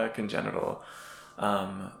 from a congenital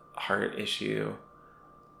heart issue.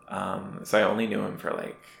 So I only knew him for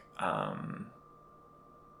like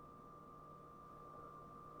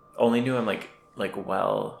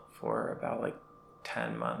well for about like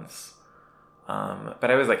 10 months.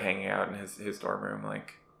 But I was like hanging out in his dorm room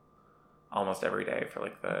like almost every day for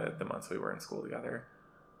like the months we were in school together.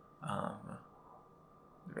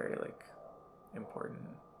 Very like important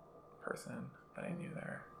person that I knew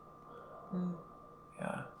there.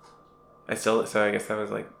 Yeah. So I guess that was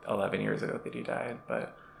like 11 years ago that he died,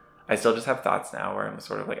 but I still just have thoughts now where I'm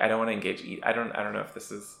sort of like, I don't want to engage. I don't know if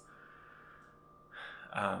this is,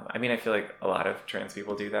 I mean, I feel like a lot of trans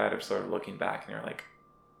people do that, of sort of looking back and you're like,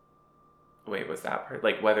 wait, was that part?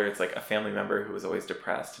 Like whether it's like a family member who was always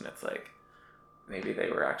depressed and it's like, maybe they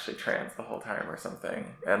were actually trans the whole time or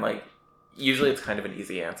something. And like, usually it's kind of an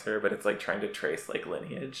easy answer, but it's like trying to trace like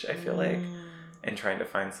lineage, I feel like, and trying to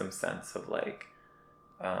find some sense of like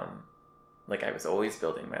I was always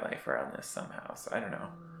building my life around this somehow. So I don't know.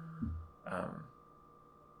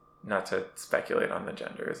 Not to speculate on the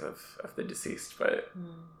genders of the deceased, but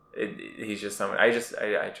he's just someone, I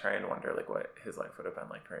try and wonder like what his life would have been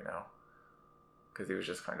like right now, because he was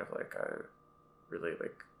just kind of like a really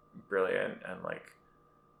like brilliant and like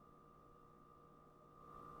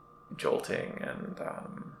jolting and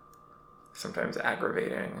sometimes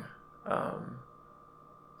aggravating,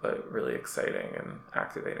 but really exciting and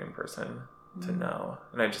activating person to know.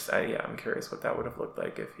 And I'm curious what that would have looked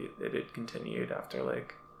like if it had continued after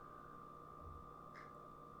like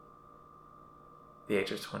the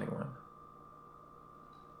age of 21.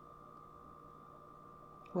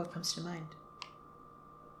 What comes to mind?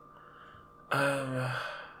 I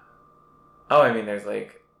mean, there's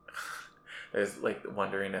like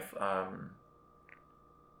wondering if I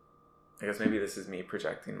guess maybe this is me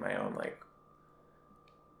projecting my own like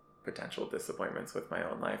potential disappointments with my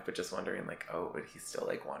own life, but just wondering like, oh, would he still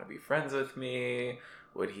like want to be friends with me?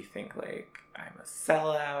 Would he think like I'm a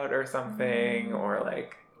sellout or something? Or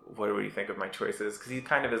like, what would he think of my choices? Because he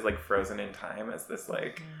kind of is like frozen in time as this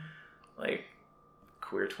like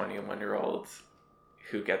queer 21-year-old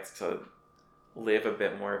who gets to live a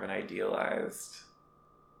bit more of an idealized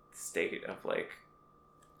state of like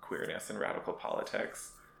queerness and radical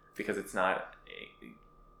politics, because it's not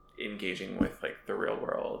engaging with like the real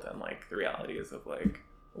world and like the realities of like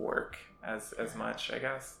work as much, I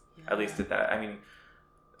guess. At least at that, I mean,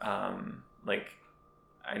 like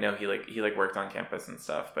I know he worked on campus and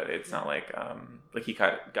stuff, but it's not like he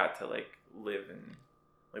got to like live in,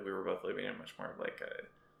 like we were both living in much more of like a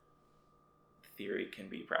theory can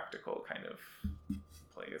be practical kind of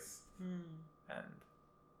place. And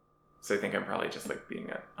so I think I'm probably just like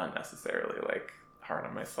being unnecessarily like hard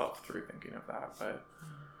on myself through thinking of that. But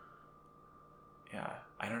yeah,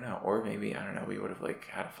 I don't know. Or maybe, I don't know, we would have like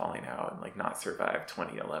had a falling out and like not survived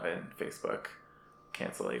 2011 Facebook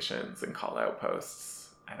cancellations and call out posts.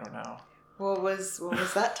 I don't know. What was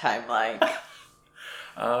that time like?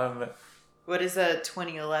 What is a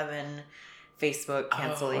 2011 Facebook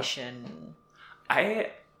cancellation?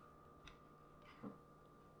 I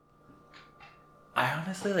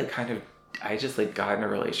honestly like I just like got in a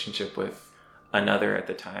relationship with another at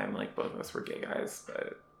the time, like both of us were gay guys,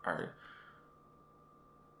 but are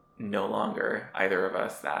no longer either of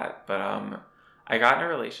us that. But I got in a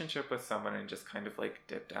relationship with someone and just kind of like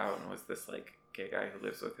dipped out and was this like gay guy who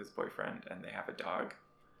lives with his boyfriend and they have a dog.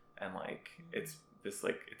 And like it's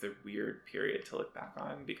a weird period to look back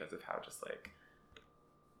on because of how just like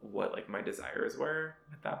what like my desires were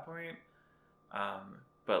at that point.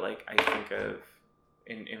 But like I think of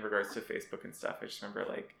in regards to Facebook and stuff, I just remember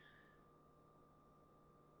like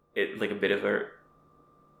it like a bit of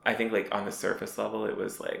I think like on the surface level it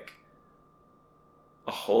was like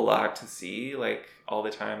a whole lot to see like all the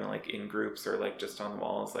time, and like in groups or like just on the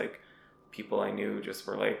walls, like people I knew just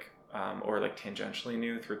were like or like tangentially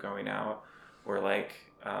knew through going out, or like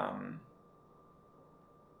I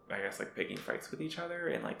guess like picking fights with each other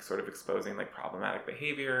and like sort of exposing like problematic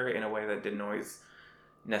behavior in a way that didn't always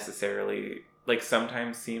necessarily like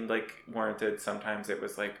sometimes seemed like warranted. Sometimes it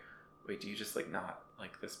was like, wait, do you just like not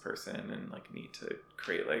like this person and like need to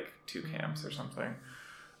create like two camps or something?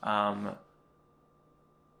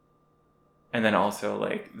 And then also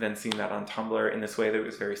like then seeing that on Tumblr in this way that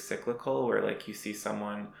was very cyclical, where like you see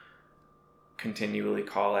someone continually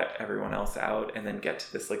call everyone else out and then get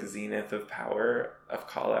to this like zenith of power of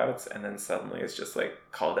call outs, and then suddenly it's just like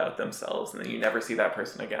called out themselves, and then you never see that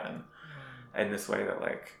person again. In this way that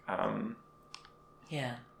like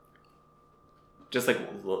just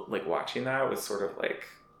like watching that was sort of like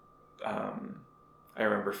I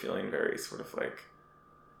remember feeling very sort of like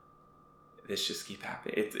this just keep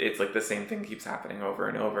happening. It's like the same thing keeps happening over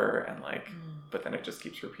and over, and like but then it just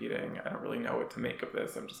keeps repeating. I don't really know what to make of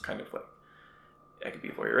this. I'm just kind of like, I could be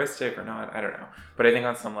voyeuristic or not, I don't know. But I think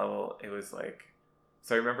on some level it was like,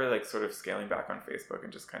 so I remember like sort of scaling back on Facebook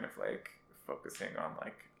and just kind of like focusing on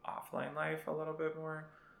like offline life a little bit more.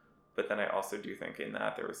 But then I also do think in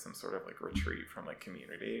that there was some sort of like retreat from like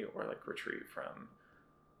community, or like retreat from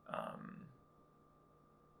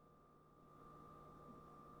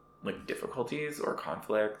like difficulties or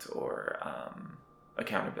conflict or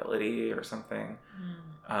accountability or something.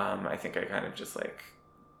 I think I kind of just like,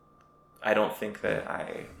 I don't think that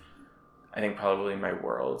I think probably my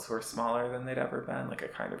worlds were smaller than they'd ever been. Like I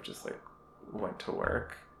kind of just like went to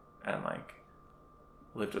work and like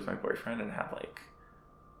lived with my boyfriend and had like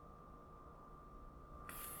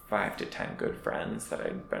 5 to 10 good friends that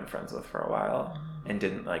I'd been friends with for a while, and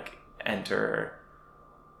didn't like enter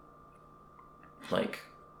like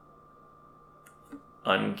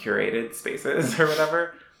uncurated spaces or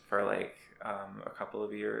whatever for like a couple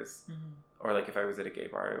of years. Or like if I was at a gay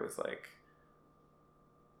bar, it was like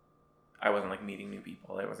I wasn't like meeting new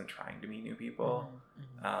people. I wasn't trying to meet new people.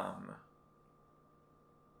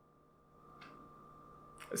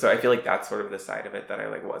 So I feel like that's sort of the side of it that I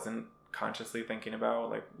like wasn't consciously thinking about,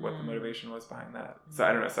 like what the motivation was behind that. So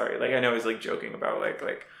I don't know. Sorry. Like I know I was like joking about like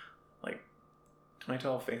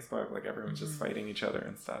 2012 Facebook, like everyone's just fighting each other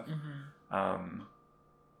and stuff.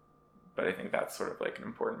 But I think that's sort of like an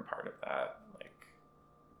important part of that, like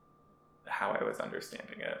how I was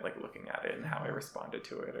understanding it, like looking at it and how I responded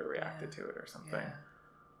to it or reacted to it or something.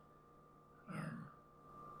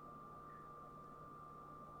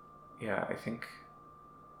 I think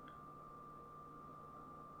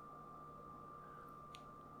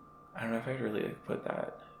I don't know if I'd really like put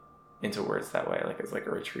that into words that way, like as like a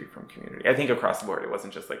retreat from community. I think across the board, it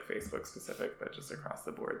wasn't just like Facebook specific, but just across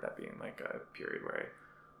the board, that being like a period where I,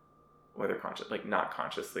 whether conscious, like not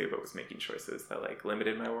consciously, but was making choices that like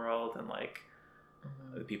limited my world and like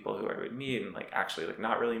the people who I would meet, and like actually like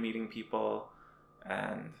not really meeting people.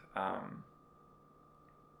 And I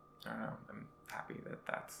don't know, I'm happy that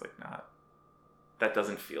that's like not, that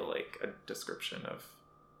doesn't feel like a description of,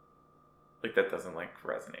 like that doesn't like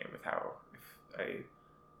resonate with how if I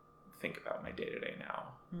think about my day-to-day now.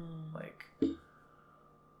 Like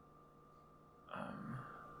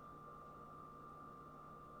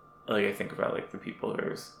I think about like the people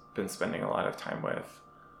who I've been spending a lot of time with,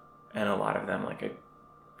 and a lot of them like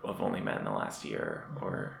I've only met in the last year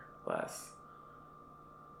or less,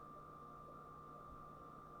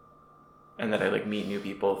 and that I like meet new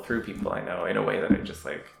people through people I know in a way that I just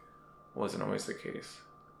like wasn't always the case.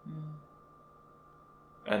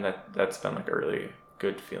 And that's been like a really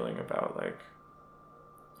good feeling about like,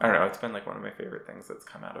 I don't know, it's been like one of my favorite things that's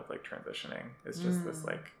come out of like transitioning is just this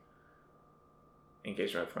like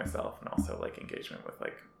engagement with myself, and also like engagement with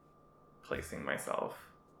like placing myself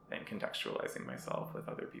and contextualizing myself with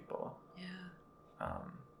other people.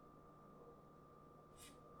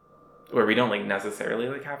 Where we don't like necessarily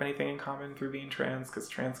like have anything in common through being trans, because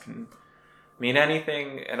trans can mean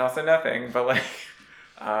anything and also nothing, but like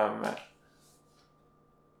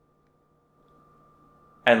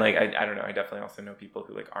and like I don't know, I definitely also know people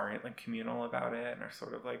who like aren't like communal about it and are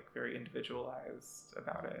sort of like very individualized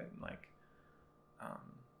about it, and like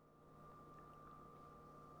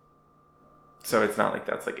so it's not like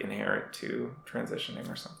that's like inherent to transitioning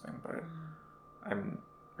or something, but I'm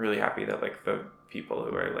really happy that like the people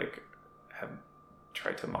who I like have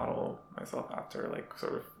tried to model myself after like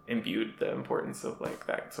sort of imbued the importance of like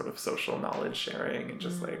that sort of social knowledge sharing and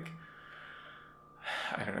just like,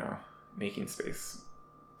 I don't know, making space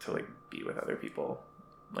to like be with other people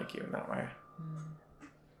like you in that way.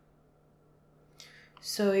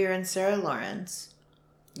 So you're in Sarah Lawrence,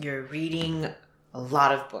 you're reading a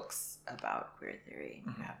lot of books about queer theory.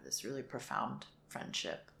 You have this really profound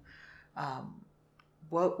friendship.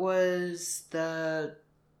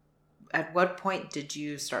 At what point did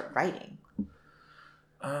you start writing?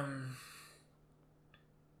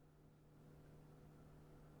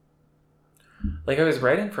 Like I was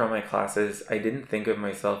writing for all my classes. I didn't think of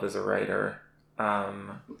myself as a writer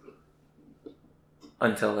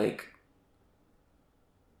until like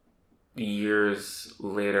years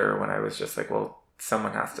later, when I was just like, well,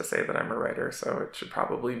 someone has to say that I'm a writer, so it should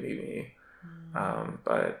probably be me.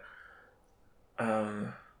 But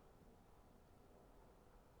I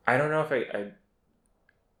don't know if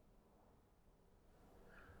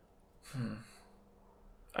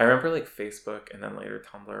I remember like Facebook and then later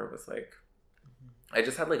Tumblr was like, I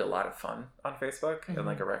just had like a lot of fun on Facebook in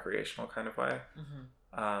like a recreational kind of way.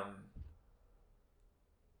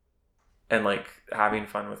 And like having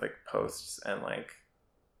fun with like posts and like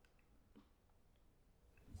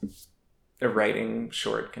writing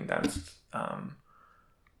short condensed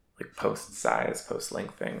like post size, post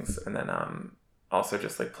length things, and then also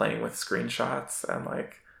just like playing with screenshots and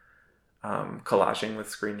like collaging with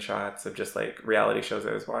screenshots of just like reality shows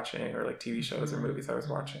I was watching, or like TV shows or movies I was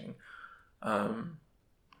watching, or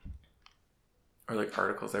like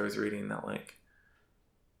articles I was reading that like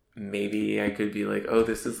maybe I could be like, oh,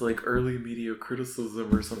 this is like early media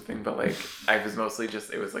criticism or something, but like I was mostly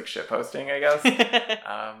just, it was like shit posting, I guess.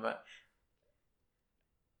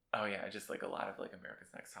 Oh yeah, just like a lot of like America's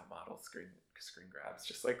Next Top Model screen grabs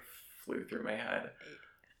just like flew through my head.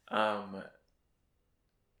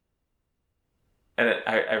 And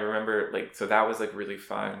I remember like, so that was like really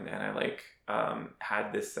fun, and I like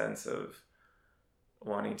had this sense of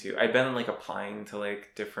wanting to, I'd been like applying to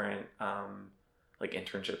like different like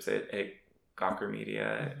internships at Gawker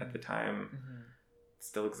Media at the time.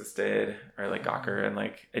 Still existed, or like Gawker, and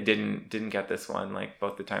like I didn't get this one like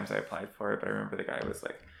both the times I applied for it, but I remember the guy was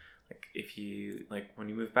like if you like when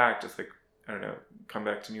you move back, just like I don't know, come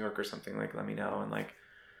back to New York or something, like let me know and like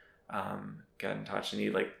get in touch. And he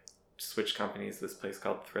like switched companies, this place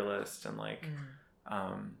called Thrillist, and like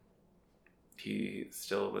he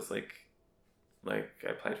still was like I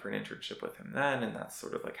applied for an internship with him then, and that's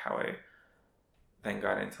sort of like how I then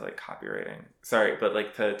got into like copywriting. Sorry, but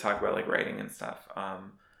like to talk about like writing and stuff. So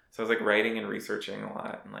I was like writing and researching a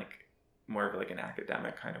lot, and like more of like an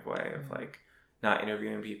academic kind of way of like not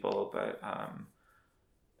interviewing people, but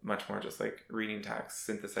much more just like reading text,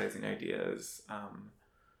 synthesizing ideas,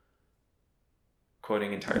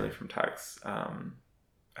 quoting entirely from text. I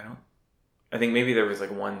think maybe there was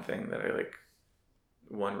like one thing that I like,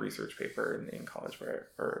 one research paper in college where,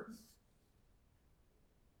 or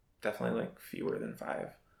definitely like fewer than 5,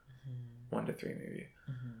 1 to 3 maybe,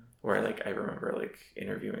 where like I remember like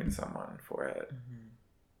interviewing someone for it.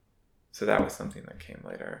 So that was something that came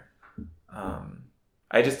later.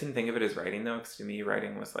 I just didn't think of it as writing though, because to me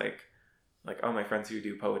writing was like oh, my friends who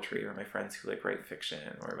do poetry, or my friends who like write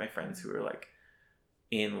fiction, or my friends who are like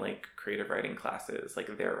in like creative writing classes,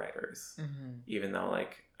 like they're writers, even though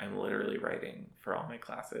like I'm literally writing for all my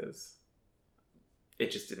classes.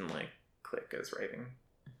 It just didn't like click as writing,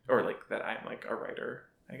 or like that I'm like a writer,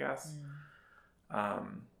 I guess.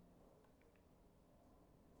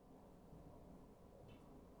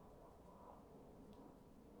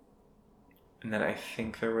 And then I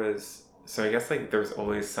think there was, so I guess like there's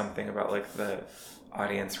always something about like the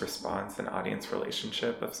audience response and audience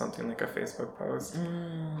relationship of something like a Facebook post.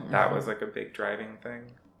 That was like a big driving thing.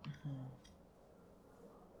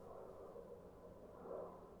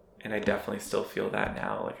 And I definitely still feel that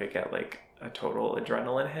now. Like I get like a total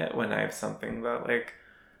adrenaline hit when I have something that like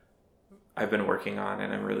I've been working on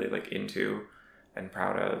and I'm really like into and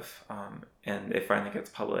proud of, and it finally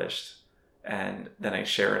gets published, and then I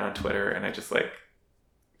share it on Twitter, and I just like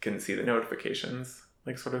can see the notifications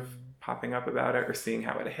like sort of popping up about it, or seeing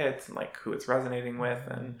how it hits and like who it's resonating with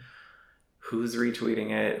and who's retweeting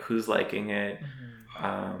it, who's liking it.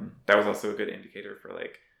 That was also a good indicator for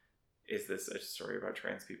like, is this a story about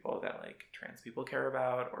trans people that like trans people care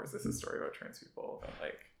about, or is this a story about trans people that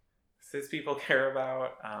like cis people care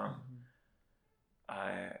about?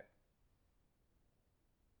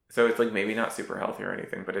 So it's like maybe not super healthy or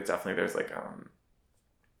anything, but it definitely, there's like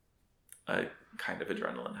a kind of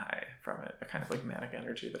adrenaline high from it, a kind of like manic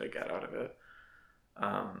energy that I get out of it.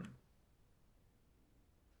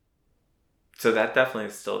 So that definitely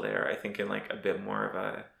is still there. I think in like a bit more of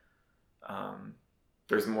a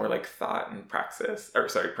there's more like thought and practice to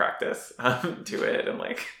it, and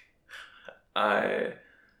like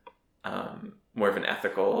more of an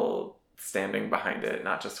ethical standing behind it,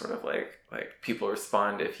 not just sort of like people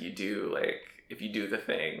respond if you do the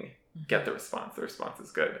thing, get the response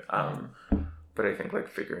is good. But I think like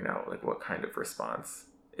figuring out like what kind of response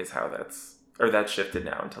is how that's shifted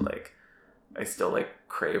now into like, I still like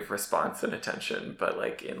crave response and attention, but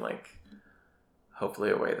like in like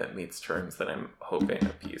hopefully a way that meets terms that I'm hoping a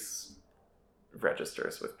piece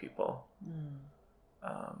registers with people.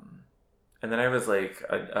 And then I was like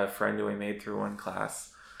a friend who I made through one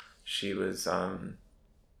class, she was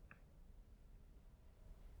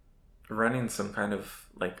running some kind of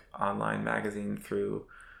like online magazine through,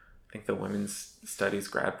 I think, the Women's Studies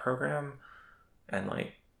grad program, and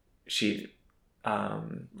like she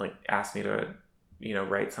like asked me to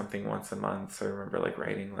write something once a month. So I remember like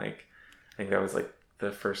writing, like I think that was like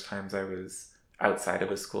the first times I was outside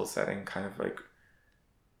of a school setting, kind of like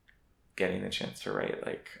getting the chance to write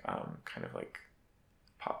like kind of like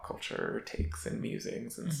pop culture takes and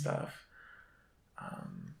musings and stuff.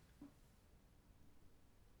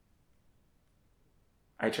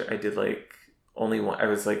 I did like only one. I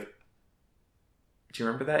was like, do you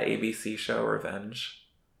remember that ABC show Revenge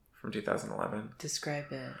from 2011?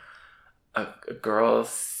 Describe it. A girl,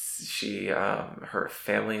 she her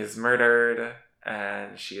family is murdered,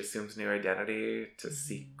 and she assumes new identity to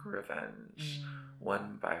seek revenge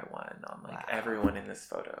one by one on like everyone in this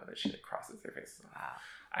photo that she like crosses their faces. Wow.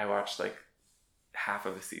 I watched like half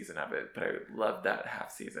of a season of it, but I loved that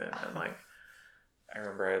half season. And like I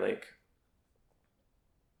remember I like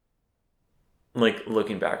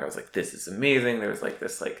looking back, I was like, this is amazing. There was like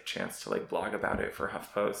this like chance to like blog about it for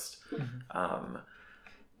HuffPost.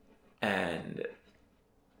 And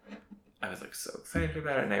I was like so excited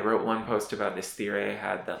about it. And I wrote one post about this theory I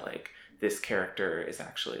had that like this character is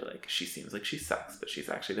actually like, she seems like she sucks, but she's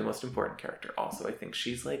actually the most important character. Also, I think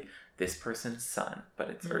she's like this person's son, but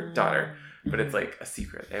it's her daughter, but it's like a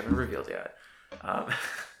secret. They haven't revealed yet.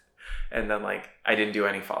 And then like, I didn't do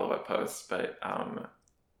any follow-up posts, but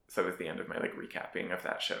so it was the end of my like recapping of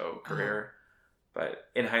that show career. But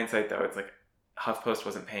in hindsight though, it's like, HuffPost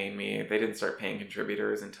wasn't paying me. They didn't start paying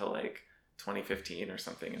contributors until like 2015 or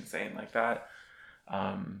something insane like that.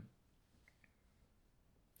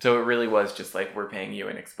 So it really was just like, we're paying you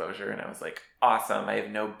an exposure. And I was like, awesome. I have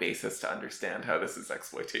no basis to understand how this is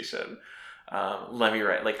exploitation. Let me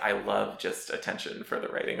write. Like, I love just attention for the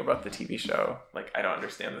writing about the TV show. Like, I don't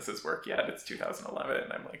understand this as work yet. It's 2011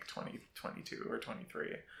 and I'm like 22 or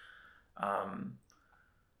 23.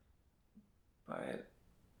 But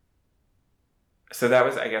so that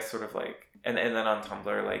was, I guess, sort of like, and then on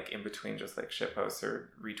Tumblr, like in between just like shit posts or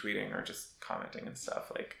retweeting or just commenting and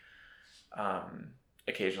stuff, like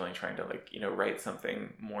occasionally trying to like, write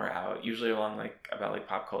something more out, usually along like about like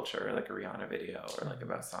pop culture or like a Rihanna video or like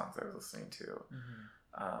about songs I was listening to.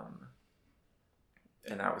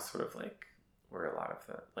 And that was sort of like where a lot of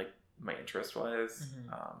the like my interest was.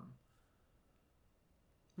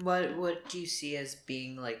 What do you see as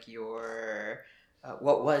being like your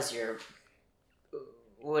what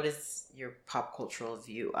is your pop cultural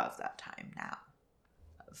view of that time now,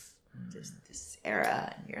 of this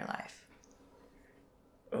era in your life?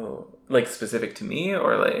 Oh, like specific to me,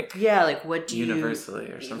 or like, yeah, like what do universally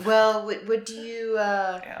or something? Well, what do you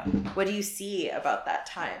what do you see about that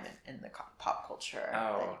time in the pop culture?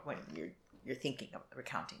 Like when you're thinking of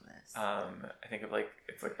recounting this? I think of like,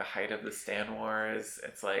 it's like the height of the Stan Wars.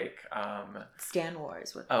 It's like Stan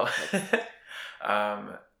Wars.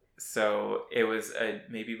 So it was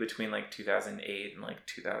maybe between like 2008 and like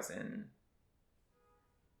 2000.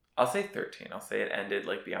 I'll say 13. I'll say it ended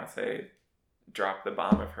like Beyonce dropped the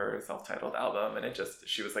bomb of her self-titled album, and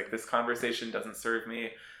she was like, this conversation doesn't serve me,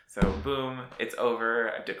 so boom, it's over.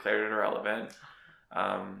 I've declared it irrelevant.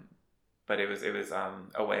 But it was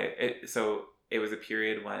a way. So it was a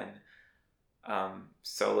period when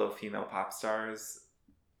solo female pop stars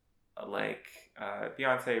like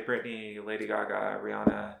Beyonce, Britney, Lady Gaga,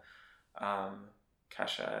 Rihanna,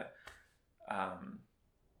 Kesha,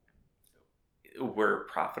 were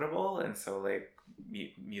profitable, and so like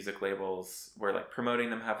music labels were like promoting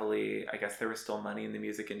them heavily. I guess there was still money in the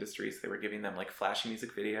music industry, so they were giving them like flashy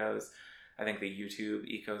music videos. I think the YouTube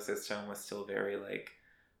ecosystem was still very like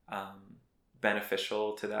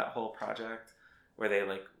beneficial to that whole project, where they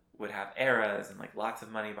like would have eras and like lots of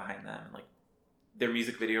money behind them, and like their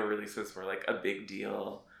music video releases were like a big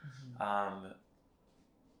deal.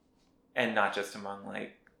 And not just among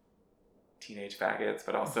like teenage faggots,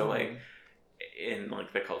 but also like in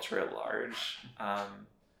like the culture at large,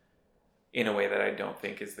 in a way that I don't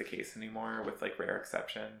think is the case anymore, with like rare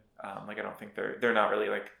exception. Like I don't think they're not really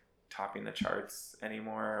like topping the charts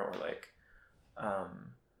anymore, or like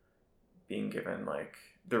being given like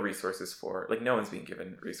the resources for, like, no one's being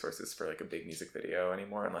given resources for like a big music video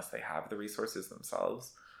anymore unless they have the resources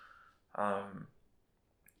themselves.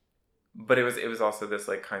 But it was also this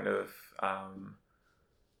like kind of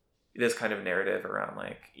this kind of narrative around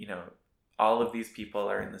like, all of these people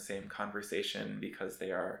are in the same conversation because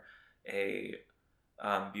they are a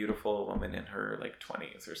beautiful woman in her like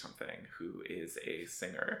 20s or something who is a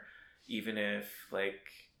singer, even if like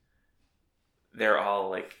they're all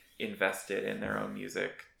like invested in their own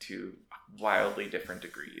music to wildly different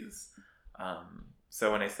degrees.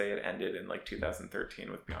 So when I say it ended in like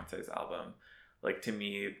 2013 with Beyonce's album, like to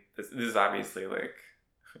me, this is obviously like,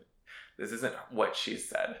 this isn't what she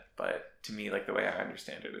said, but to me, like the way I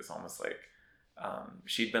understand it is almost like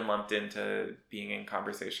she'd been lumped into being in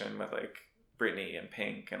conversation with like Britney and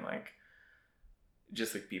Pink and like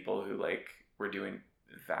just like people who like were doing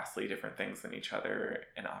vastly different things than each other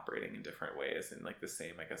and operating in different ways in like the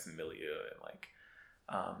same, I guess, milieu. And like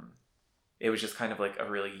it was just kind of like a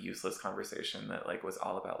really useless conversation that like was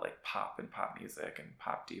all about like pop and pop music and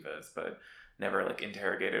pop divas, but never like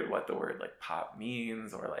interrogated what the word like pop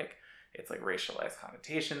means, or like it's like racialized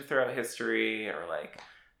connotations throughout history, or like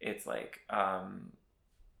it's like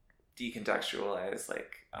decontextualized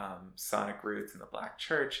like sonic roots in the Black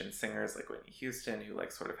church and singers like Whitney Houston who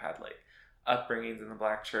like sort of had like upbringings in the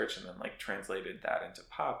Black church and then like translated that into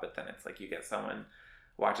pop. But then it's like you get someone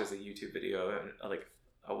watches a YouTube video, and like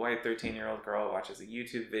a white 13-year-old girl watches a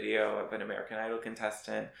YouTube video of an American Idol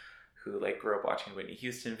contestant who like grew up watching Whitney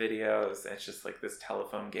Houston videos, and it's just like this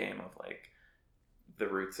telephone game of like the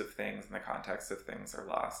roots of things and the context of things are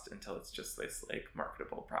lost until it's just this like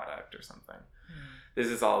marketable product or something. This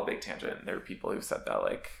is all a big tangent. There are people who've said that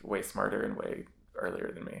like way smarter and way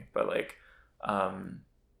earlier than me, but like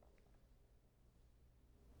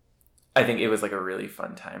I think it was like a really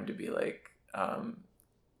fun time to be like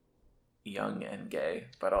young and gay,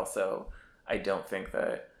 but also I don't think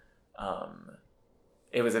that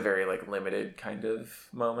it was a very like limited kind of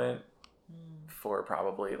moment for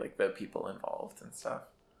probably like the people involved and stuff.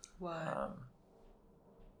 What?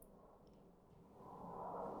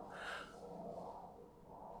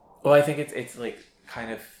 Well, I think it's like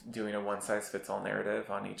kind of doing a one size fits all narrative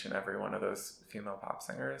on each and every one of those female pop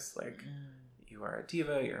singers. Like, you are a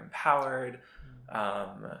diva, you're empowered,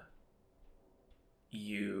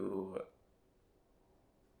 you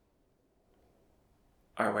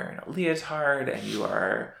are wearing a leotard, and you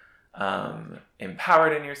are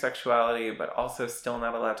empowered in your sexuality, but also still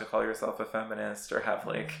not allowed to call yourself a feminist or have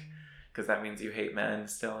like, because that means you hate men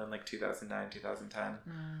still in like 2009,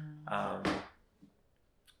 2010.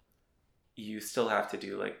 You still have to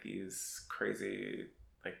do like these crazy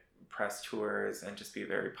like press tours and just be a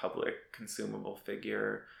very public, consumable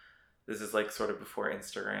figure. This is like sort of before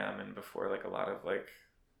Instagram and before like a lot of like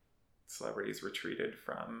celebrities retreated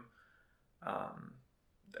from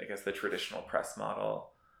I guess the traditional press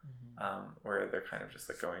model, where they're kind of just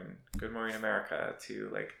like going Good Morning America to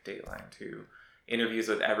like Dateline to interviews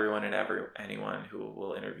with everyone and anyone who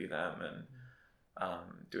will interview them, and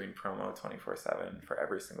doing promo 24/7 for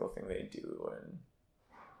every single thing they do. And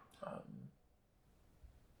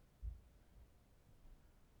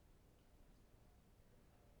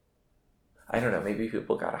I don't know, maybe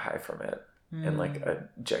people got a high from it in like a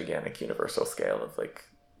gigantic universal scale of like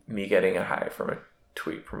me getting a high from a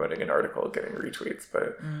tweet promoting an article getting retweets,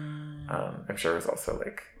 but I'm sure it was also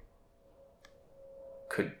like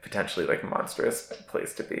could potentially like monstrous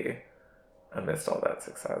place to be amidst all that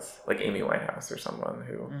success, like Amy Winehouse or someone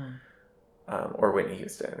who or Whitney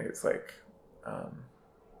Houston, who's like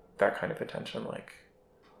that kind of attention like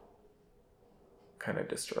kind of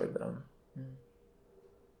destroyed them,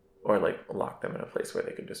 or like locked them in a place where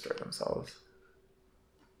they could destroy themselves.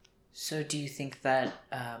 So do you think that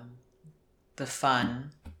the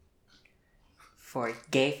fun for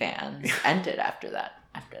gay fans ended after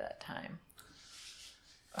that time?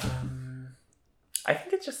 I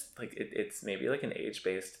think it's just like it's maybe like an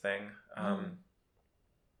age-based thing.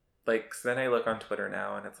 Like, so then I look on Twitter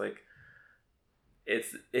now and it's like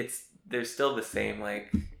it's there's still the same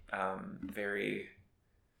like very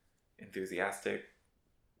enthusiastic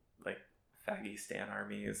like faggy stan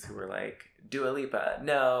armies who were like Dua Lipa,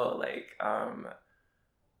 no, like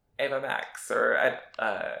Ava Max, or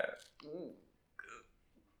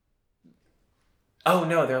oh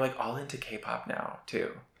no, they're like all into K-pop now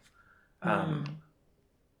too.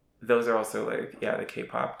 Those are also like, yeah, the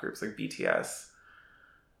K-pop groups like BTS.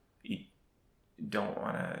 You don't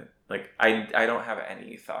want to like I don't have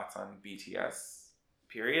any thoughts on BTS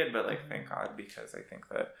period, but like thank God, because I think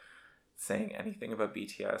that saying anything about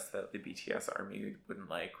BTS that the BTS army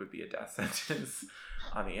wouldn't like would be a death sentence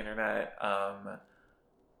on the internet.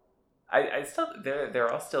 I still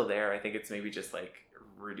they're all still there. I think it's maybe just like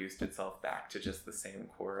reduced itself back to just the same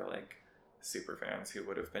core like super fans who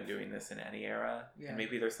would have been doing this in any era. And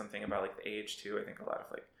maybe there's something about like the age too. I think a lot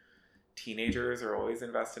of like teenagers are always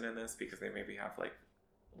invested in this because they maybe have like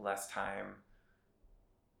less time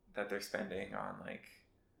that they're spending on like,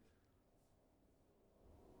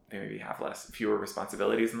 they maybe have fewer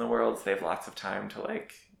responsibilities in the world, so they have lots of time to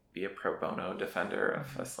like be a pro bono defender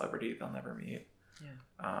of a celebrity they'll never meet.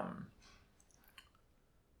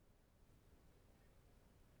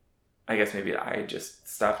 I guess maybe I just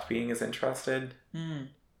stopped being as interested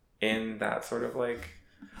in that sort of like,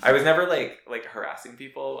 I was never like harassing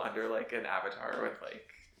people under like an avatar with like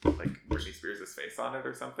Britney Spears' face on it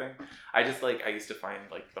or something. I just like, I used to find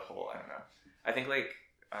like the whole, I don't know, I think like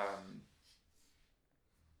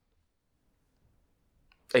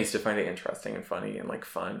I used to find it interesting and funny and like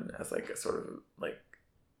fun as like a sort of like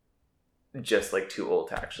just like too old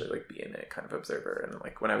to actually like be in it kind of observer. And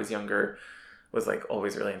like when I was younger, was like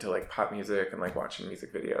always really into like pop music and like watching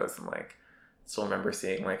music videos, and like still remember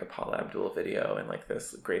seeing like a Paula Abdul video and like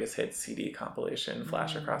this greatest hits CD compilation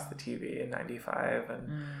flash across the TV in '95,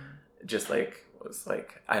 and just like was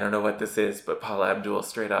like, I don't know what this is, but Paula Abdul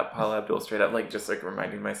straight up, like just like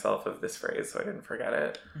reminding myself of this phrase so I didn't forget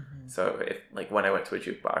it. So if like when I went to a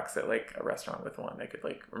jukebox at like a restaurant with one, I could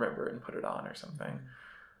like remember and put it on or something.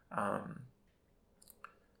 I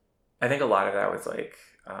think a lot of that was like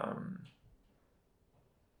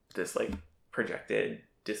this like projected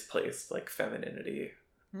displaced like femininity.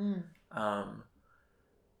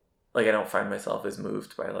 Like I don't find myself as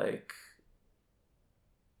moved by like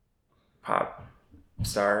pop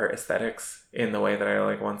star aesthetics in the way that I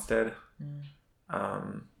like once did.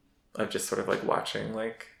 Of just sort of like watching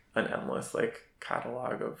like an endless like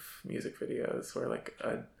catalog of music videos where like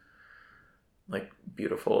a like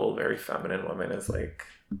beautiful, very feminine woman is like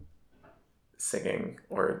singing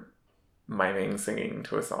or miming singing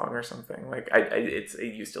to a song or something. Like it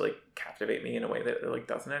used to like captivate me in a way that it like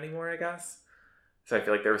doesn't anymore, I guess. So I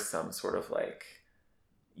feel like there was some sort of like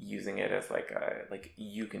using it as like a, like,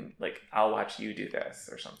 you can, like, I'll watch you do this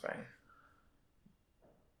or something.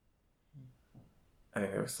 I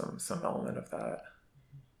think there was some element of that.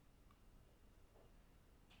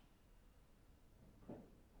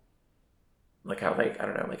 Like how, like, I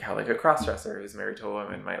don't know, like how like a crossdresser who's married to a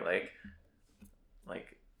woman might like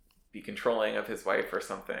be controlling of his wife or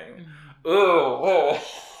something. Ooh, whoa.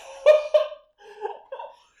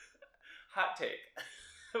 Hot take.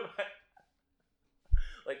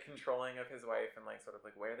 Like controlling of his wife and like sort of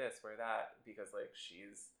like wear this, wear that, because like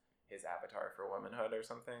she's his avatar for womanhood or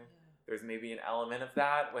something. There's maybe an element of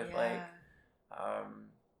that with like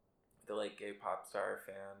the like gay pop star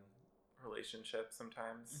fan relationship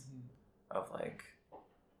sometimes, of like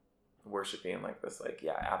worshiping like this like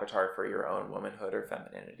avatar for your own womanhood or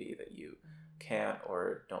femininity that you can't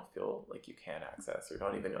or don't feel like you can access or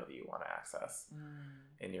don't even know that you want to access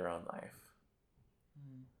in your own life.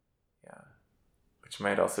 Yeah. Which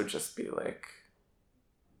might also just be like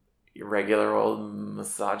regular old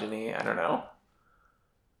misogyny. I don't know.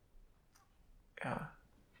 Yeah.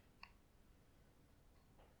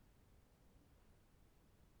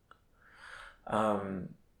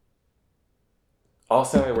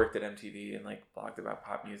 Also, I worked at MTV and like blogged about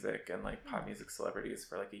pop music and like pop music celebrities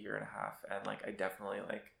for like a year and a half, and like I definitely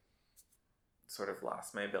like sort of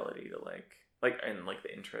lost my ability to like and like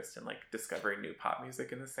the interest in like discovering new pop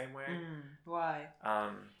music in the same way. Why?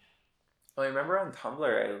 Well, I remember on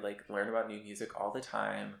Tumblr I like learned about new music all the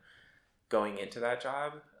time going into that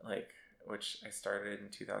job, like, which I started in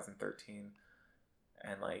 2013,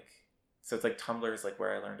 and like, so it's like Tumblr is like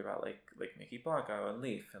where I learned about like Nikki Blanco and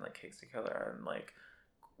Leaf and like Cakes to Killer and like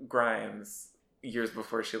Grimes years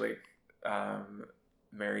before she like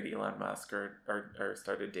married Elon Musk or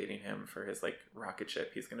started dating him for his like rocket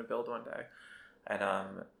ship he's gonna build one day, and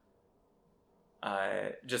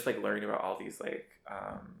just like learning about all these like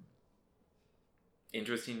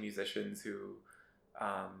interesting musicians who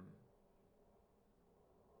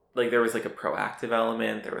like there was like a proactive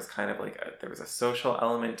element, there was kind of like there was a social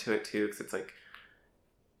element to it too, because it's like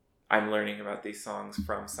I'm learning about these songs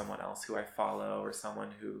from someone else who I follow, or someone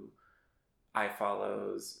who I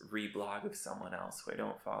follow's reblog of someone else who I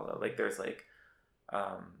don't follow. Like there's like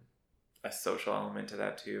a social element to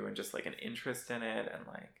that too, and just like an interest in it, and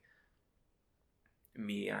like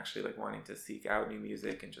me actually like wanting to seek out new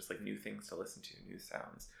music and just like new things to listen to, new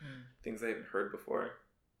sounds, things I haven't heard before.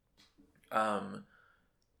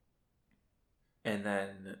 And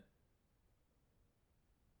then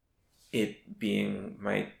it being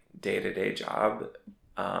my day-to-day job,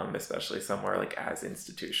 especially somewhere like as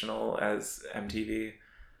institutional as MTV,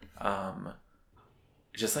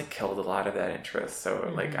 just like killed a lot of that interest.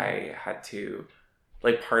 So like I had to,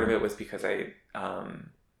 like, part of it was because I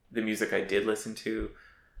the music I did listen to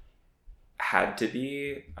had to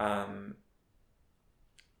be I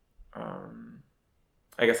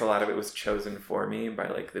guess a lot of it was chosen for me by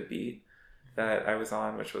like the beat that I was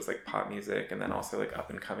on, which was like pop music, and then also like up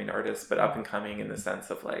and coming artists, but up and coming in the sense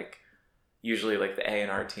of like usually like the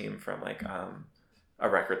A&R team from like a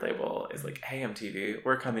record label is like, hey MTV,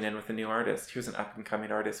 we're coming in with a new artist, here's an up and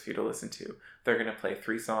coming artist for you to listen to, they're gonna play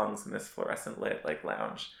 3 songs in this fluorescent lit like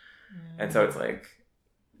lounge. And so it's like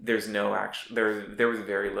there's no actual there was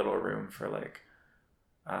very little room for like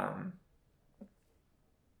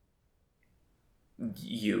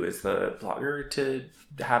you as the blogger to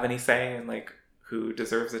have any say in like who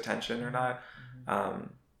deserves attention or not.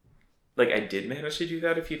 Like I did manage to do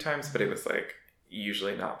that a few times, but it was like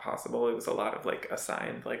usually not possible. It was a lot of like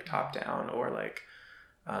assigned like top down, or like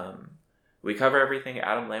we cover everything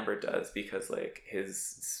Adam Lambert does because like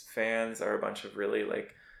his fans are a bunch of really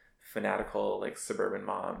like fanatical like suburban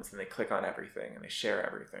moms, and they click on everything and they share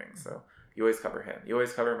everything. So you always cover him. You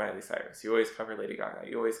always cover Miley Cyrus. You always cover Lady Gaga.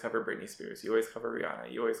 You always cover Britney Spears. You always cover Rihanna.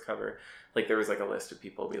 You always cover, like, there was like a list of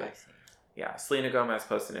people be like, yeah, Selena Gomez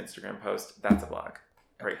posted an Instagram post. That's a blog,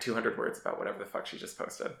 right? 200 words about whatever the fuck she just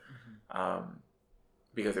posted.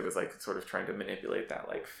 Because it was like sort of trying to manipulate that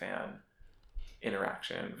like fan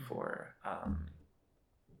interaction for,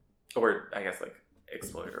 or I guess like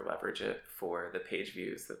exploit or leverage it for the page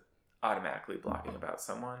views that automatically blogging about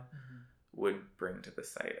someone would bring to the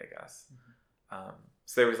site, I guess.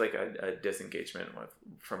 So there was like a disengagement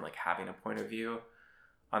from like having a point of view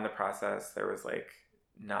on the process. There was like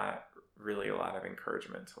not really a lot of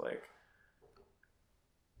encouragement to like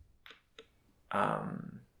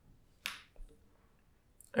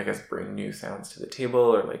I guess bring new sounds to the table,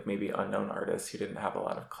 or like maybe unknown artists who didn't have a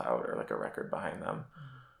lot of clout or like a record behind them.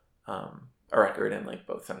 A record in like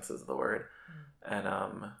both senses of the word. And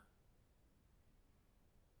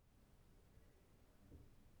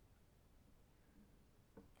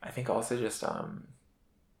I think also just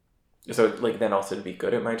so like then also to be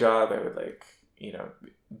good at my job, I would like, you know,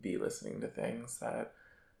 be listening to things that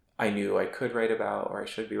I knew I could write about or I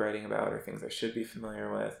should be writing about or things I should be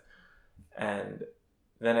familiar with. And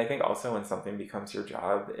then I think also when something becomes your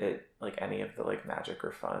job, it like any of the like magic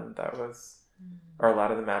or fun that was or a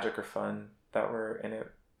lot of the magic or fun that were in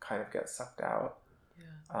it kind of get sucked out.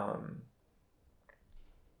 Yeah.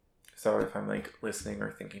 So if I'm like listening or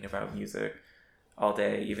thinking about music all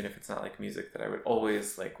day, even if it's not like music that I would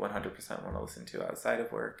always like 100% want to listen to outside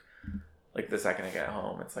of work, like the second I get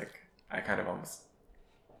home, it's like I kind of almost,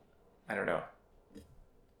 I don't know,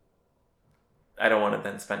 I don't want to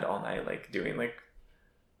then spend all night like doing like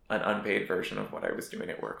an unpaid version of what I was doing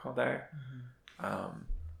at work all day.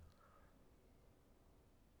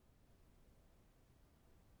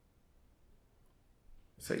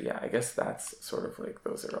 So yeah, I guess that's sort of like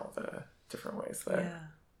those are all the different ways that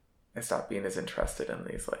I stopped being as interested in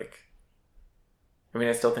these like. I mean,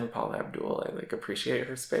 I still think Paula Abdul. I like appreciate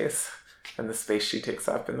her space and the space she takes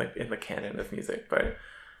up in the canon of music, but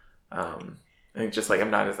I think just like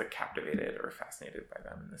I'm not as like captivated or fascinated by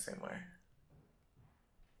them in the same way.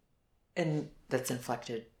 And that's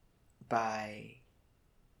inflected by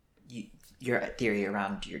your theory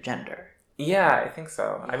around your gender. Yeah, I think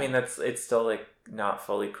so. Yeah. I mean, it's still like not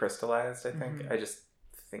fully crystallized, I think. I just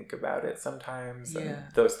think about it sometimes and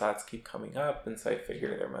those thoughts keep coming up, and so I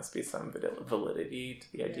figure there must be some validity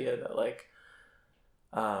to the idea that like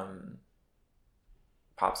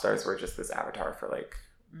pop stars were just this avatar for like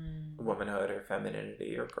womanhood or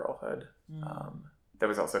femininity or girlhood. That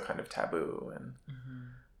was also kind of taboo and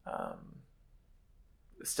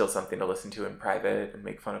still something to listen to in private and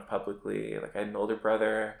make fun of publicly. Like I had an older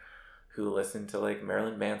brother who listened to like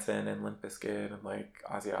Marilyn Manson and Limp Bizkit and like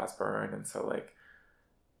Ozzy Osbourne, and so like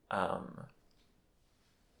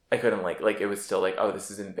I couldn't like it was still like, oh,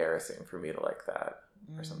 this is embarrassing for me to like that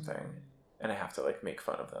or something, and I have to like make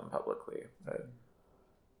fun of them publicly. But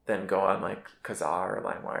then go on like Kazaa or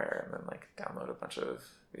LimeWire and then like download a bunch of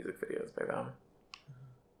music videos by them.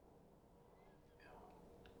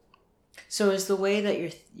 So is the way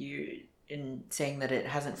that you're in saying that it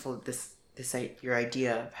hasn't fully this your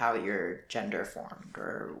idea of how your gender formed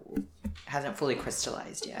or hasn't fully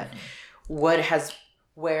crystallized yet? What has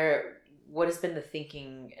been the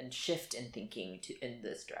thinking and shift in thinking in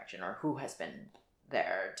this direction, or who has been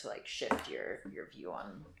there to like shift your view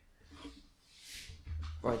on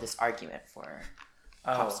or this argument for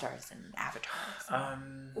pop stars and avatars?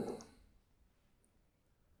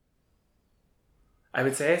 I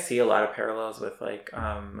would say I see a lot of parallels with like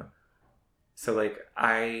so like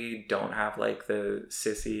I don't have like the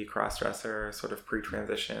sissy crossdresser sort of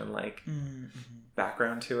pre-transition like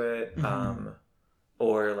background to it,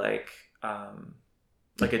 or like a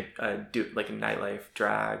nightlife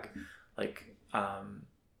drag, like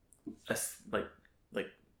like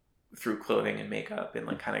through clothing and makeup in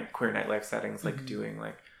like kind of queer nightlife settings, like doing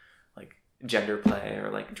like gender play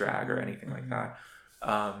or like drag or anything like that.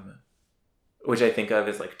 Which I think of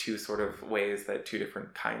as like two sort of ways that two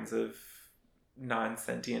different kinds of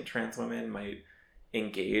non-sentient trans women might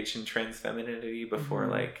engage in trans femininity before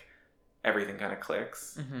like everything kind of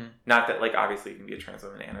clicks. Not that like obviously you can be a trans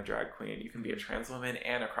woman and a drag queen, you can be a trans woman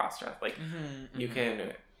and a cross-dress, like you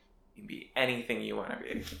can be anything you want to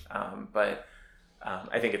be, but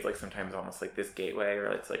I think it's like sometimes almost like this gateway, or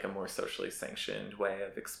it's like a more socially sanctioned way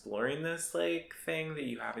of exploring this like thing that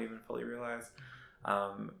you haven't even fully realized.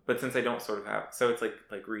 But since I don't sort of have, so it's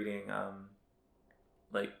like reading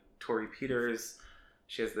like Tori Peters,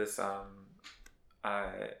 she has this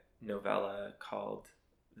novella called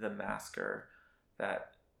The Masker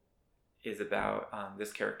that is about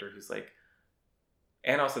this character who's like,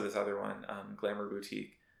 and also this other one, Glamour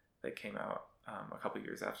Boutique, that came out a couple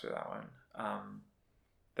years after that one,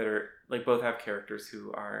 that are like both have characters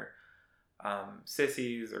who are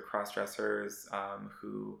sissies or cross-dressers,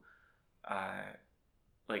 who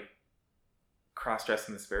like cross-dress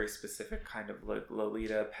in this very specific kind of like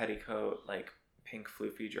Lolita petticoat, like pink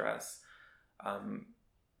floofy dress,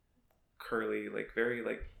 curly, like very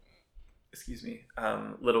like, excuse me,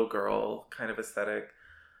 little girl kind of aesthetic,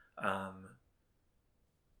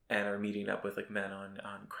 and are meeting up with like men on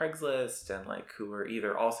Craigslist, and like who are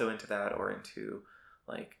either also into that or into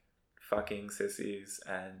like fucking sissies,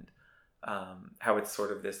 and how it's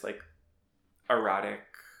sort of this like erotic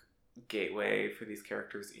gateway for these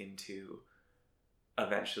characters into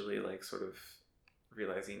eventually like sort of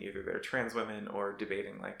realizing either they're trans women or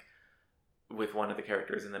debating like with one of the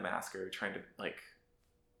characters in The Masker trying to like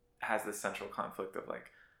has this central conflict of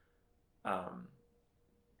like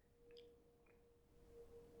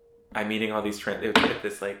I'm meeting all these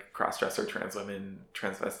this like cross-dresser trans women,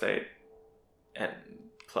 transvestite, and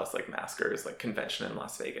plus like maskers, like convention in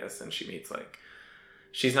Las Vegas, and she meets like,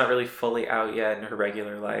 she's not really fully out yet in her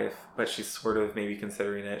regular life, but she's sort of maybe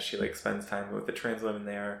considering it. She like spends time with the trans women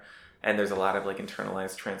there, and there's a lot of like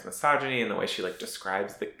internalized trans misogyny in the way she like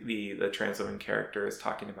describes the trans women characters,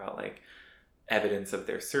 talking about like evidence of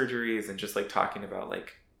their surgeries and just like talking about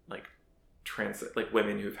like trans like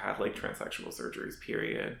women who've had like transsexual surgeries,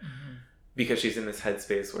 period. Mm-hmm. Because she's in this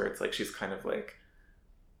headspace where it's like she's kind of like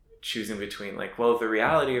choosing between like, well, the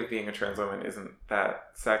reality of being a trans woman isn't that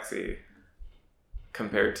sexy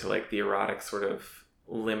compared to like the erotic sort of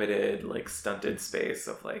limited like stunted space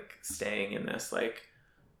of like staying in this like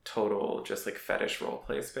total just like fetish role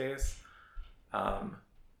play space.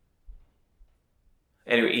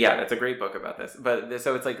 Anyway, yeah, that's a great book about this. But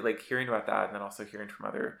so it's like hearing about that, and then also hearing from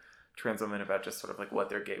other trans women about just sort of like what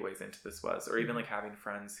their gateways into this was, or even like having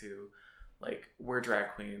friends who like were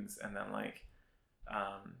drag queens and then like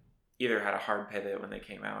either had a hard pivot when they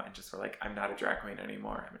came out and just were like, I'm not a drag queen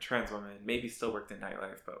anymore, I'm a trans woman, maybe still worked in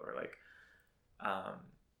nightlife, but were like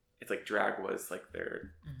it's like drag was like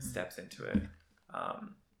their steps into it.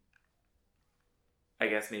 I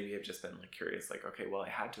guess maybe I've just been like curious, like, okay, well, I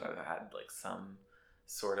had to have had like some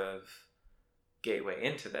sort of gateway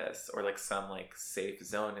into this, or like some like safe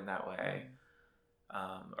zone in that way,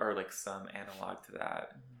 or like some analog to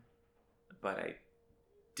that, but I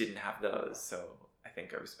didn't have those. So I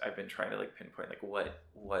think I've been trying to like pinpoint like what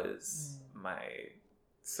was my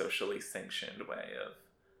socially sanctioned way of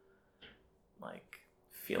like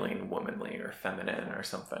feeling womanly or feminine or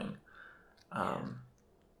something.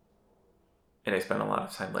 And I spent a lot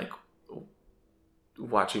of time like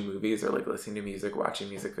watching movies or like listening to music, watching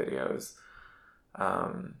music videos,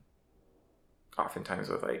 oftentimes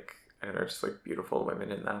with like, I don't know, just like beautiful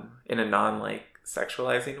women in them in a non like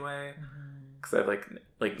sexualizing way, because I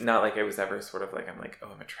like not like I was ever sort of like, I'm like,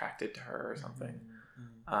 oh, I'm attracted to her or something.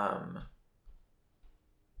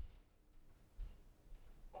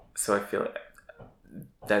 So I feel like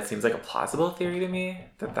that seems like a plausible theory to me,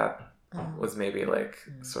 that was maybe like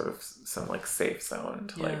sort of some like safe zone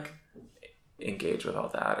to like engage with all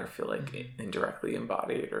that or feel like indirectly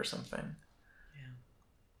embodied or something.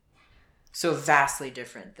 So vastly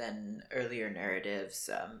different than earlier narratives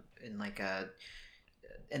in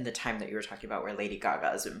the time that you were talking about, where Lady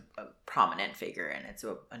Gaga is a prominent figure and it's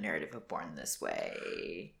a narrative of Born This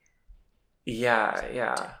Way.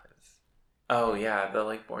 Yeah. Oh yeah, the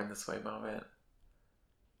like Born This Way moment.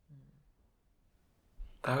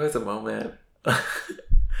 That was a moment.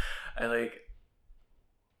 I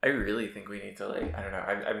really think we need to like, I don't know,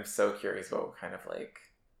 I'm so curious about what kind of like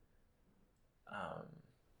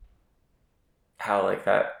how like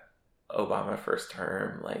that Obama first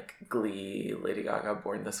term, like Glee, Lady Gaga,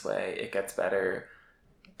 Born This Way, It Gets Better,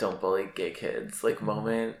 Don't Bully Gay Kids, like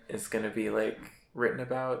moment is gonna be like written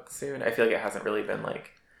about soon. I feel like it hasn't really been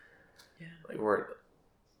like like we're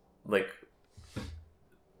like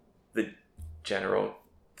the general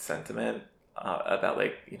sentiment about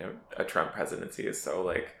like, you know, a Trump presidency is so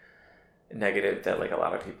like negative that like a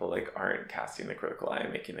lot of people like aren't casting the critical eye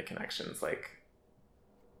and making the connections, like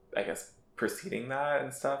I guess preceding that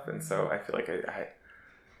and stuff. And so I feel like I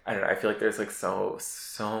don't know, I feel like there's like so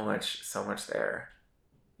much there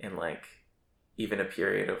in like even a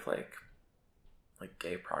period of like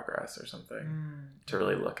gay progress or something to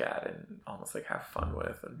really look at and almost like have fun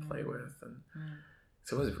with and play with. And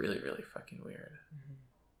so it was really, really fucking weird.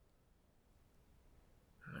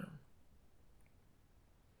 I don't know.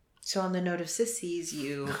 So on the note of sissies,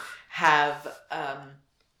 you have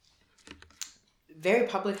very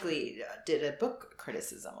publicly did a book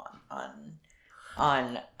criticism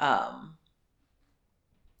on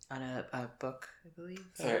a book, I believe.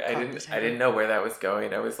 Sorry, I didn't know where that was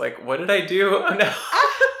going. I was like, what did I do? Oh no.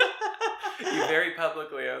 You very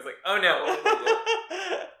publicly, I was like, oh no, what did I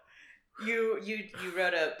do? You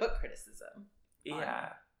wrote a book criticism. Yeah.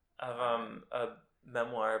 Of a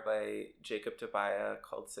memoir by Jacob Tobiah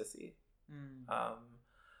called Sissy.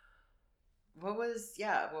 What was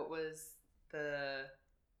the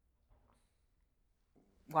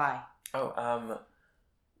why?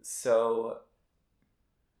 So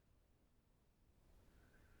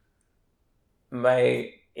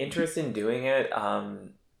my interest in doing it,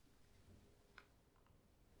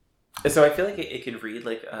 so I feel like it can read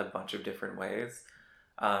like a bunch of different ways.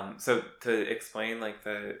 So to explain like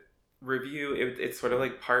the review, it's sort of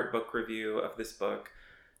like part book review of this book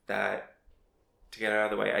that, to get it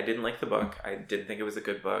out of the way, I didn't like the book. I didn't think it was a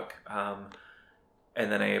good book. And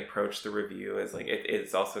then I approached the review as like,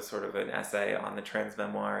 it's also sort of an essay on the trans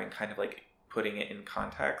memoir and kind of like putting it in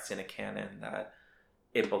context in a canon that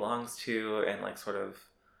it belongs to, and like sort of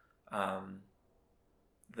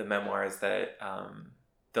the memoirs that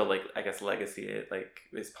the like I guess legacy it like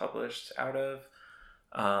is published out of.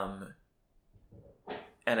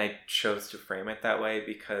 And I chose to frame it that way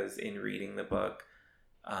because in reading the book,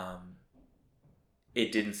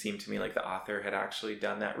 it didn't seem to me like the author had actually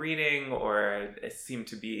done that reading, or it seemed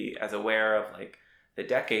to be as aware of like the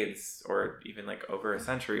decades or even like over a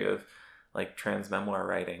century of like trans memoir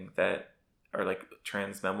writing that, or like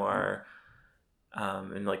trans memoir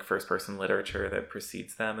and like first person literature that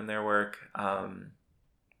precedes them in their work.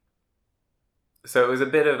 So it was a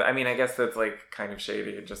bit of, I mean, I guess that's like kind of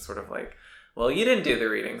shady and just sort of like, well, you didn't do the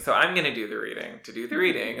reading, so I'm going to do the reading to do the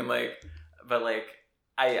reading. And like, but like,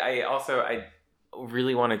 I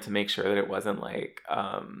really wanted to make sure that it wasn't like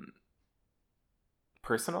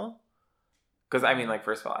personal. Because I mean, like,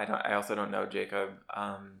 first of all, I also don't know Jacob.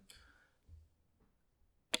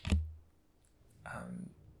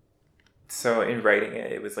 So in writing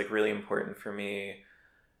it, it was like really important for me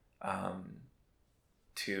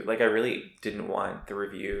to like, I really didn't want the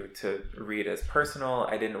review to read as personal.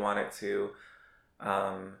 I didn't want it to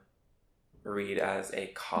read as a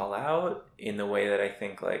call out in the way that I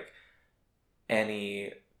think like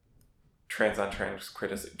any trans on trans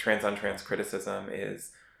criticism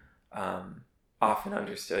is often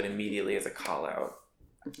understood immediately as a call out,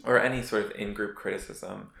 or any sort of in-group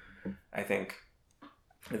criticism. I think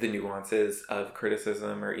the nuances of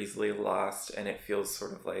criticism are easily lost, and it feels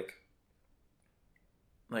sort of like,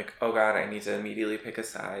 oh God, I need to immediately pick a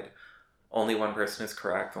side. Only one person is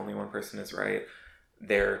correct. Only one person is right.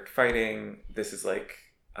 They're fighting. This is like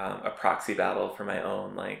a proxy battle for my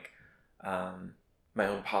own my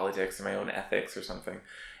own politics or my own ethics or something.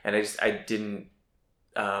 And I didn't.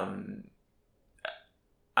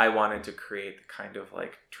 I wanted to create the kind of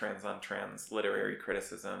like trans on trans literary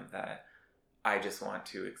criticism that I just want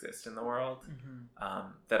to exist in the world,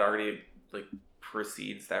 that already like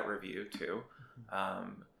precedes that review too,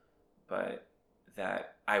 but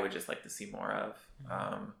that I would just like to see more of,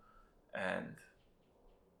 and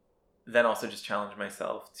then also just challenge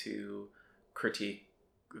myself to critique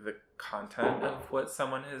the content of what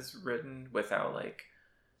someone has written without like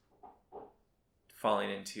falling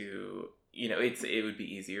into, you know, it would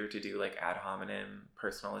be easier to do like ad hominem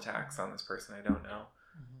personal attacks on this person I don't know,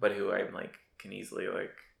 but who I'm like can easily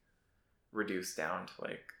like reduce down to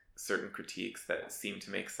like certain critiques that seem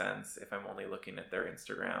to make sense if I'm only looking at their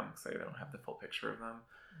Instagram because I don't have the full picture of them.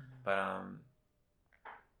 But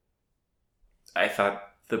I thought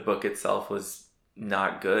the book itself was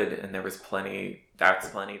not good, and there was plenty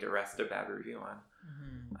to rest a bad review on.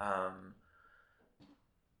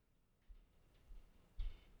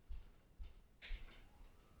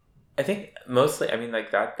 I think mostly, I mean,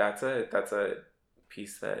 like that's a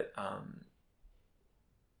piece that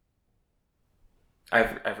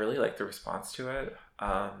I've really liked the response to it.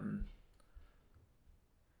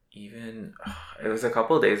 Even it was a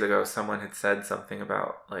couple of days ago, someone had said something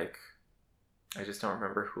about like, I just don't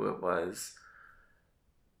remember who it was.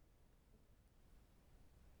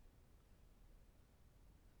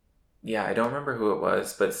 Yeah, I don't remember who it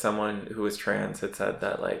was, but someone who was trans had said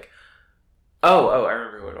that like, oh, I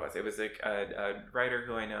remember who it was. It was like a writer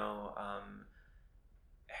who I know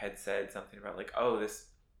had said something about like, oh, this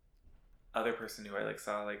other person who I like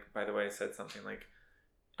saw, like, by the way, said something like,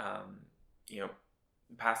 you know,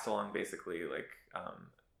 passed along basically like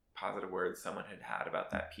positive words someone had about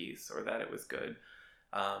that piece, or that it was good,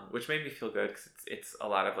 which made me feel good because it's a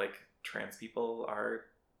lot of like trans people are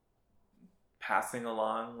passing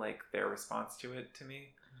along like their response to it to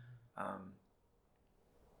me.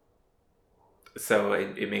 So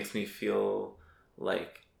it makes me feel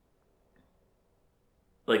like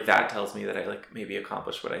that tells me that I like maybe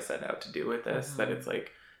accomplished what I set out to do with this, that it's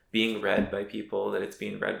like being read by people, that it's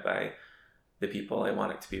being read by the people I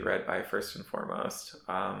want it to be read by first and foremost.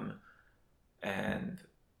 And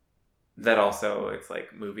that also it's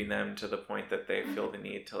like moving them to the point that they feel the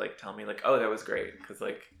need to like tell me like, oh, that was great. Because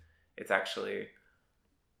like it's actually,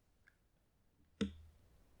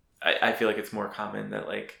 I feel like it's more common that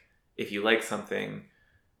like if you like something,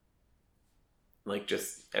 like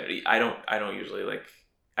just I don't usually like,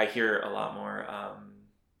 I hear a lot more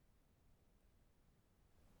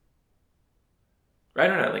I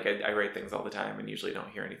don't know, like I write things all the time and usually don't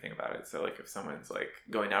hear anything about it. So like if someone's like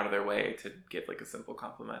going out of their way to give like a simple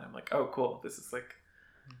compliment, I'm like, oh cool, this is like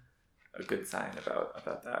a good sign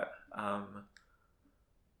about that.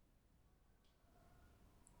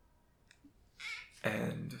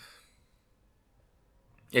 And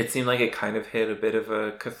it seemed like it kind of hit a bit of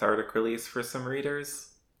a cathartic release for some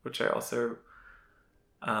readers. which I also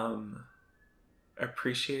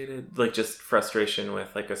appreciated, like just frustration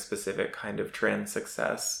with like a specific kind of trans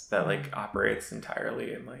success that like operates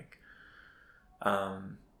entirely in like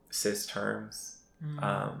cis terms.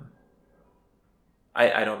 I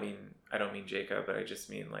don't mean Jacob, but I just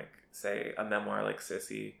mean like, say, a memoir like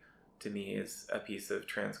Sissy to me is a piece of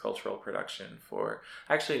transcultural production for,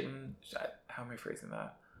 actually, how am I phrasing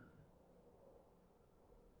that?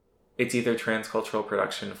 It's either transcultural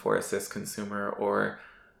production for a cis consumer or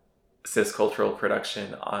cis cultural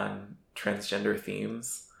production on transgender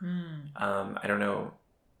themes. I don't know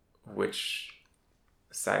which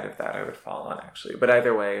side of that I would fall on, actually, but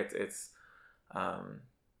either way,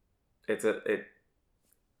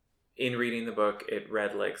 in reading the book, it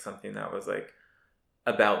read like something that was like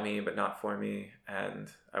about me but not for me, and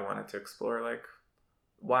I wanted to explore like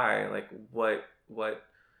why, like what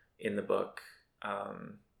in the book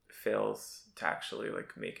fails to actually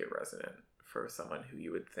like make it resonant for someone who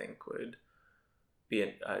you would think would be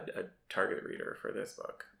a target reader for this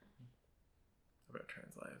book about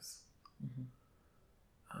trans lives.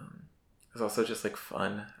 It was also just like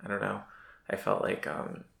fun. I don't know. I felt like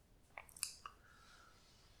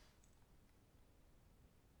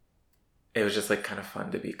it was just like kind of fun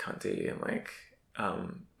to be cunty and like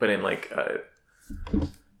but in like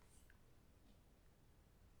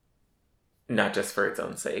not just for its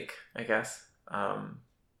own sake, I guess,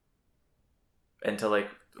 and to like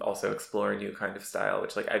also explore a new kind of style,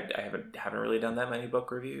 which like I haven't really done that many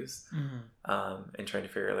book reviews, and trying to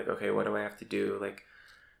figure like, okay, what do I have to do? Like,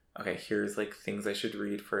 okay, here's like things I should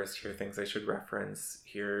read first, here are things I should reference,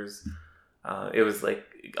 here's it was like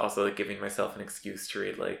also like giving myself an excuse to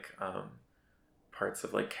read like parts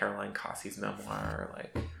of like Caroline Cossey's memoir, or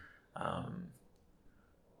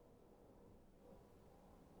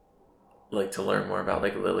like to learn more about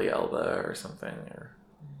like Lily Elba or something, or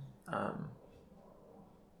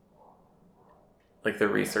like the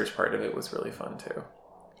research part of it was really fun too.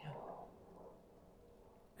 Yeah.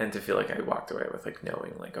 And to feel like I walked away with like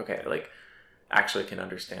knowing like, okay, like actually can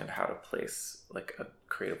understand how to place like a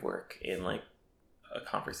creative work in like a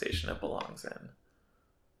conversation it belongs in.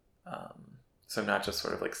 So I'm not just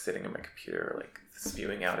sort of like sitting in my computer like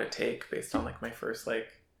spewing out a take based on like my first like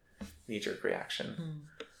knee-jerk reaction.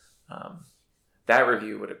 That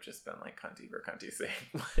review would have just been like cunty for cunty's sake.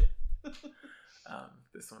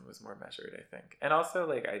 This one was more measured, I think. And also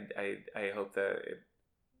like I hope that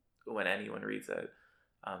when anyone reads it,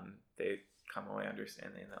 they come away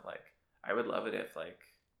understanding that like I would love it if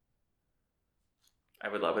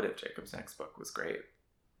Jacob's next book was great.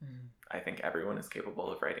 I think everyone is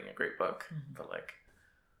capable of writing a great book, but like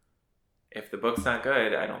if the book's not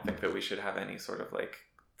good, I don't think that we should have any sort of like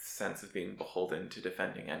sense of being beholden to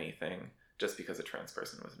defending anything just because a trans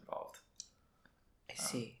person was involved. I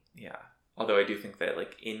see. Yeah. Although I do think that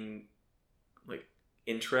like in like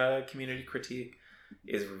intra community critique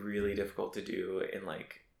is really difficult to do in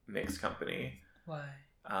like mixed company. Why?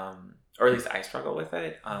 Or at least I struggle with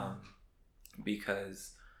it,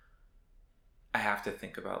 because I have to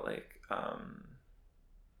think about like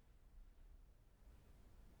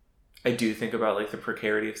I do think about like the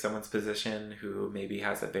precarity of someone's position who maybe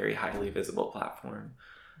has a very highly visible platform,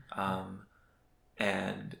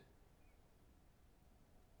 and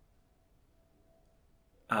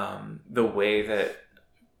the way that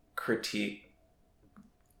critique,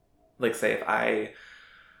 like say if I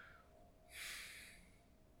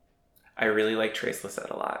really like Trace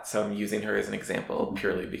Lissette a lot, so I'm using her as an example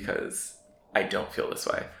purely because I don't feel this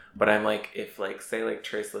way. But I'm like, if like say like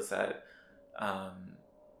Trace Lissette, I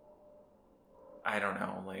don't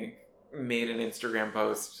know, like made an Instagram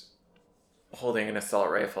post holding an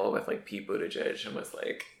assault rifle with like Pete Buttigieg and was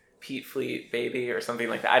like Pete Fleet baby or something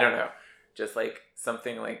like that. I don't know, just like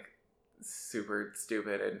something like super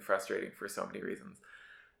stupid and frustrating for so many reasons.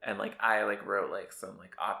 And like I like wrote like some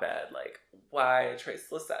like op-ed like why Trace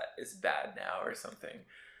Lissette is bad now or something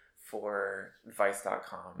for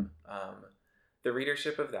Vice.com. The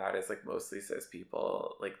readership of that is like mostly cis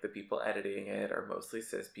people. Like the people editing it are mostly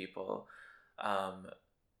cis people.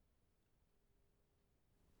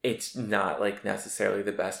 It's not like necessarily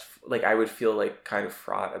the best. Like I would feel like kind of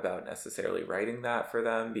fraught about necessarily writing that for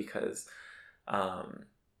them because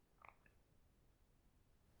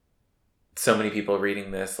so many people reading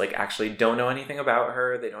this like actually don't know anything about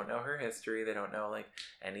her. They don't know her history. They don't know like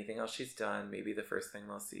anything else she's done. Maybe the first thing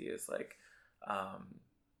they'll see is like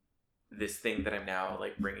this thing that I'm now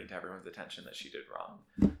like bringing to everyone's attention that she did wrong.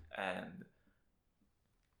 And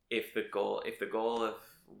if the goal of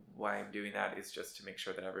why I'm doing that is just to make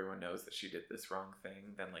sure that everyone knows that she did this wrong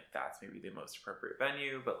thing, then like that's maybe the most appropriate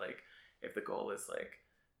venue. But like if the goal is like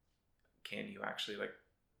can you actually like,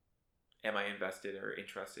 am I invested or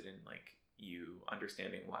interested in like you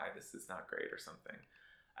understanding why this is not great or something?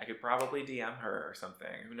 I could probably DM her or something.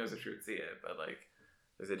 Who knows if she would see it, but like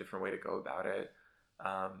there's a different way to go about it.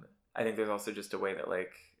 I think there's also just a way that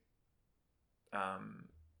like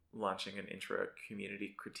launching an intra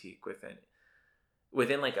community critique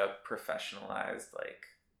within like a professionalized like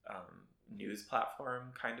news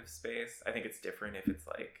platform kind of space. I think it's different if it's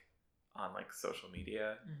like on like social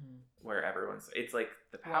media where it's like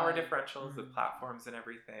the power differentials of platforms and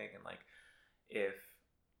everything, and like if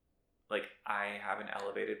like I have an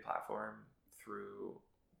elevated platform through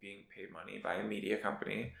being paid money by a media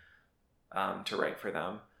company to write for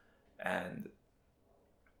them, and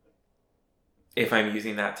if I'm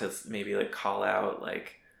using that to maybe like call out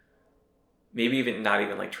like maybe even not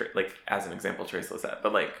even like like as an example Trace Lissette,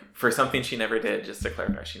 but like for something she never did, just to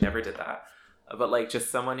clarify, she never did that, but like just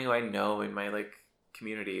someone who I know in my like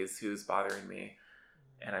communities who's bothering me,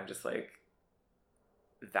 and I'm just like,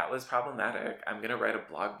 that was problematic. I'm gonna write a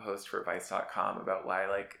blog post for Vice.com about why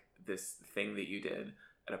like this thing that you did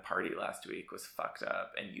at a party last week was fucked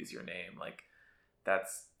up, and use your name. Like that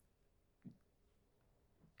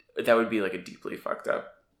would be like a deeply fucked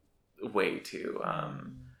up way to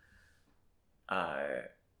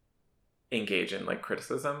engage in like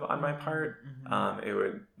criticism on my part. It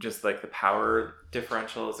would just like the power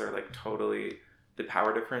differentials are like totally, the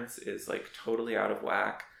power difference is like totally out of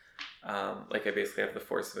whack. Like I basically have the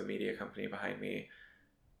force of a media company behind me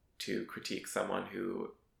to critique someone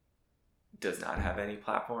who does not have any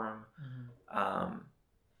platform.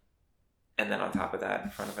 And then on top of that, in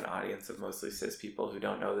front of an audience of mostly cis people who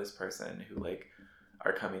don't know this person, who like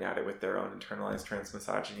are coming at it with their own internalized trans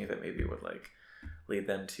misogyny that maybe would like lead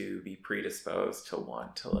them to be predisposed to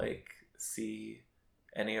want to like see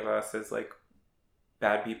any of us as like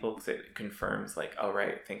bad people, because it confirms like, oh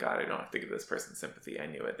right, thank God I don't have to give this person sympathy. I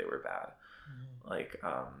knew it, they were bad. Like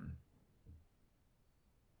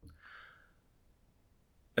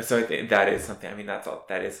so I think that is something, I mean that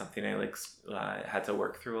is something I like had to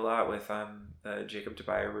work through a lot with the Jacob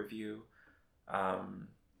Tobias review, and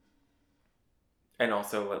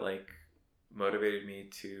also what like motivated me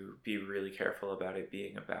to be really careful about it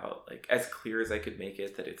being about like as clear as I could make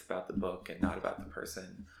it that it's about the book and not about the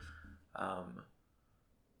person.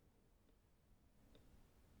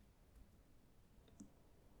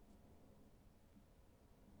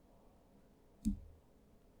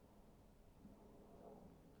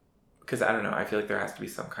 Because I don't know, I feel like there has to be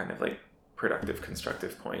some kind of like productive,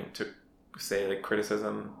 constructive point to say like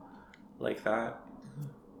criticism like that.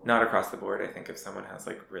 Not across the board. I think if someone has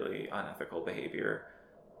like really unethical behavior,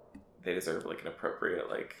 they deserve like an appropriate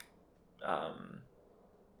like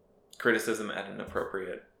criticism at an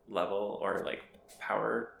appropriate level or like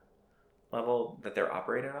power level that they're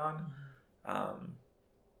operating on.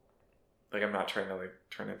 Like I'm not trying to like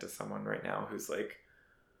turn into someone right now who's like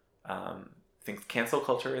thinks cancel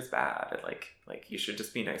culture is bad and like you should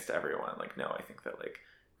just be nice to everyone. Like no, I think that like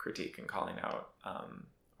critique and calling out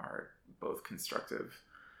are both constructive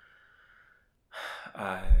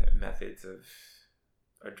methods of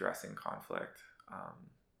addressing conflict.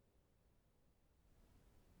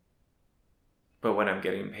 But when I'm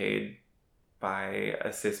getting paid by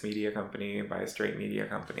a cis media company, by a straight media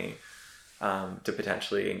company, to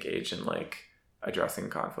potentially engage in like addressing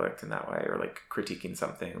conflict in that way, or like critiquing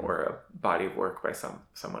something or a body of work by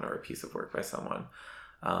someone or a piece of work by someone,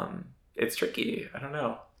 it's tricky. I don't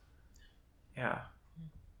know. Yeah.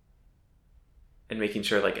 And making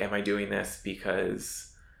sure like, am I doing this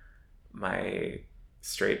because my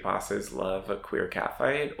straight bosses love a queer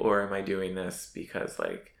catfight, or am I doing this because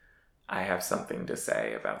like I have something to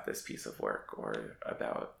say about this piece of work or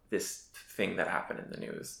about this thing that happened in the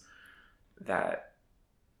news that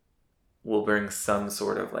will bring some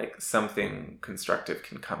sort of like something constructive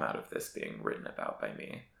can come out of this being written about by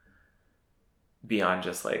me beyond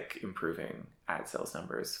just like improving ad sales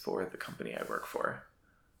numbers for the company I work for.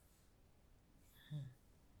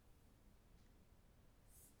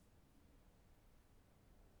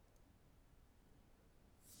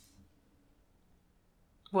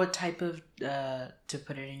 What type of, to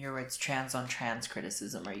put it in your words, trans on trans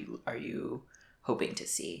criticism are you hoping to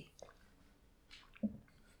see?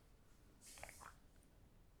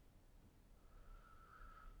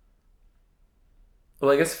 Well,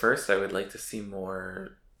 I guess first I would like to see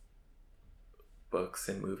more books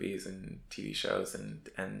and movies and TV shows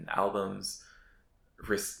and albums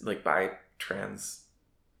like by trans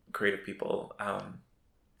creative people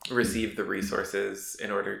receive the resources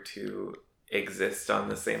in order to exist on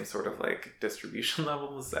the same sort of like distribution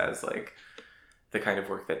levels as like the kind of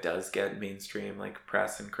work that does get mainstream like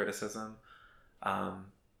press and criticism.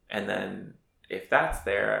 And then if that's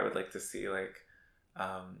there, I would like to see like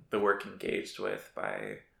the work engaged with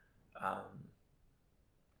by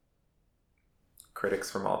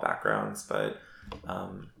critics from all backgrounds, but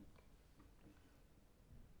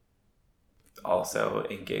also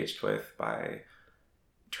engaged with by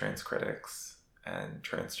trans critics and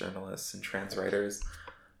trans journalists and trans writers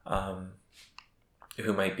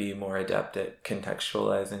who might be more adept at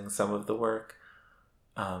contextualizing some of the work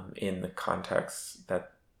in the context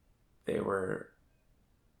that they were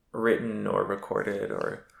written or recorded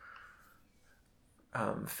or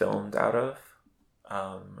filmed out of.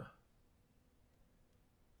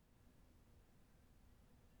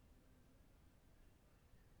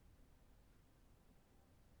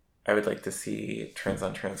 I would like to see trans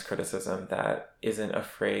on trans criticism that isn't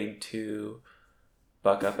afraid to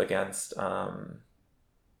buck up against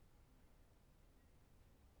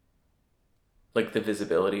like the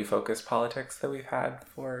visibility focused politics that we've had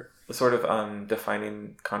for sort of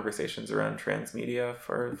defining conversations around trans media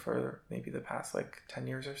for maybe the past like 10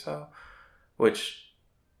 years or so, which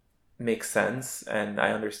makes sense, and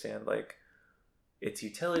I understand like its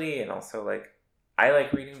utility, and also like I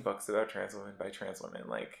like reading books about trans women by trans women.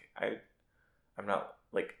 Like I'm not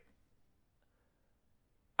like,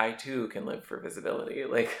 I too can live for visibility,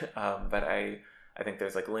 like but I think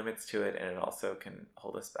there's like limits to it, and it also can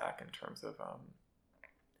hold us back in terms of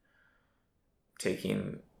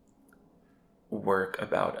taking work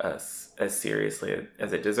about us as seriously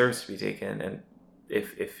as it deserves to be taken. And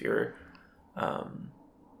if you're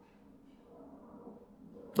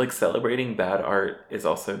like celebrating bad art is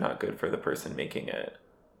also not good for the person making it,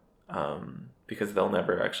 because they'll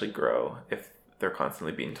never actually grow if they're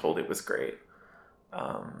constantly being told it was great,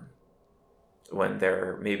 when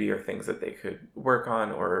there maybe are things that they could work on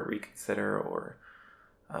or reconsider, or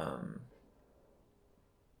I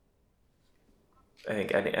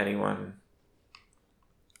think anyone,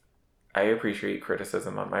 I appreciate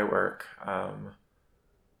criticism on my work,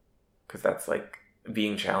 because that's like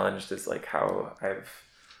being challenged is like how I've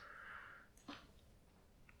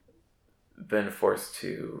been forced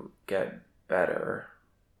to get better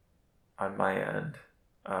on my end.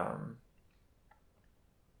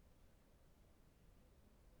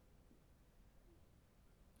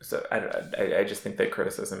 So I just think that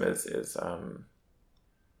criticism is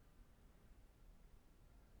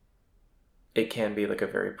it can be like a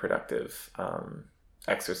very productive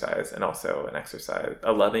exercise, and also an exercise,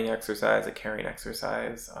 a loving exercise, a caring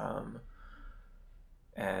exercise,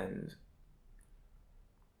 and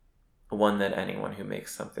one that anyone who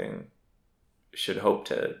makes something should hope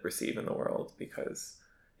to receive in the world, because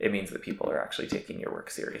it means that people are actually taking your work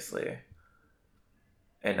seriously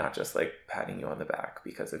and not just like patting you on the back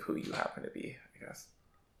because of who you happen to be, I guess.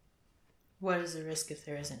 What is the risk if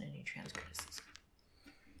there isn't any trans criticism?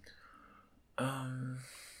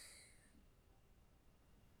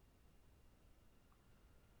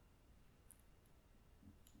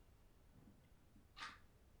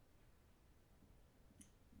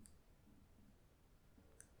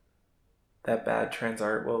 That bad trans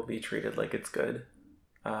art will be treated like it's good.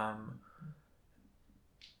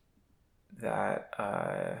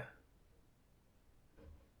 That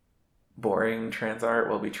boring trans art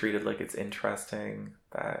will be treated like it's interesting.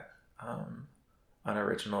 That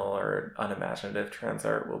unoriginal or unimaginative trans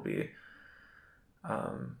art will be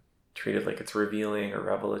treated like it's revealing or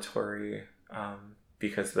revelatory,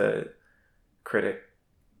 because the critic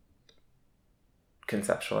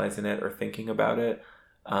conceptualizing it or thinking about it,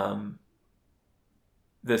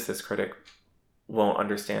 this critic won't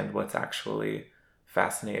understand what's actually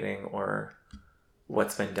fascinating or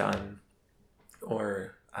what's been done,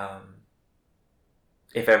 or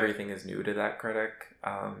if everything is new to that critic,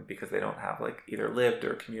 because they don't have like either lived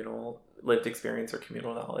experience or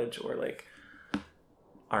communal knowledge, or like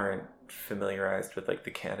aren't familiarized with like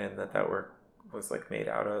the canon that work was like made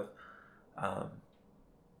out of.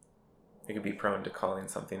 It could be prone to calling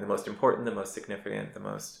something the most important, the most significant, the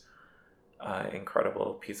most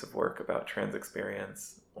incredible piece of work about trans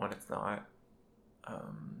experience when it's not.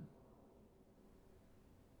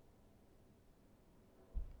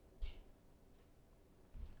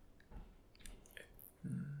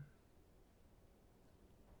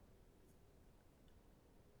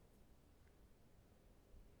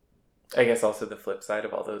 I guess also the flip side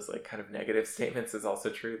of all those like kind of negative statements is also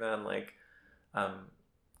true then. Like,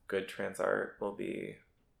 good trans art will be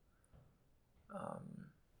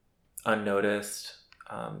unnoticed.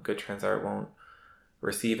 Good trans art won't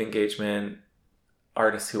receive engagement.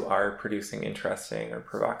 Artists who are producing interesting or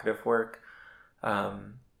provocative work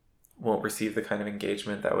won't receive the kind of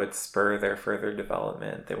engagement that would spur their further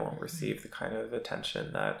development. They won't receive the kind of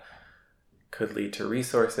attention that could lead to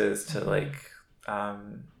resources to like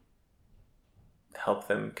help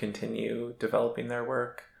them continue developing their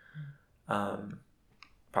work,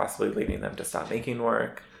 possibly leading them to stop making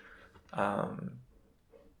work.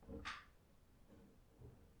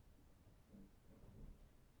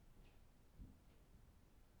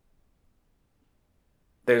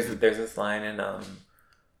 There's this line in well,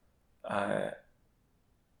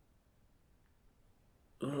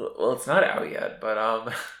 it's not out yet,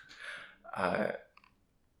 but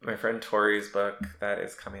my friend Tori's book that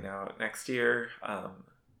is coming out next year.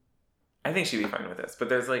 I think she'd be fine with this, but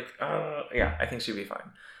there's like, yeah, I think she'd be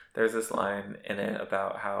fine. There's this line in it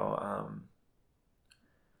about how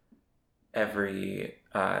every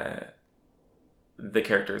the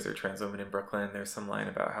characters are trans women in Brooklyn. There's some line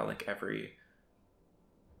about how like every.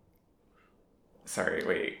 Sorry,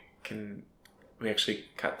 wait. Can we actually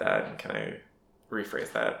cut that? And can I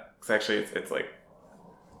rephrase that? Because actually, it's like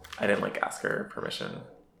I didn't like ask her permission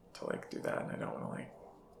to like do that, and I don't want to like.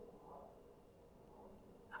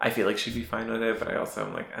 I feel like she'd be fine with it, but I also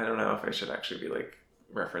am like, I don't know if I should actually be like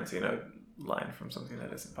referencing a line from something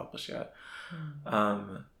that isn't published yet.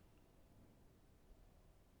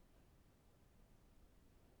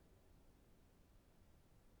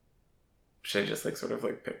 Should I just like sort of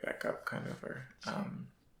like pick back up kind of, or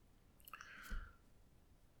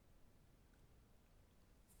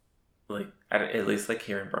like at least like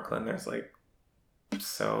here in Brooklyn there's like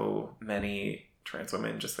so many trans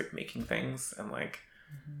women just like making things, and like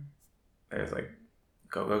there's like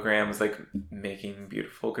Go Grams like making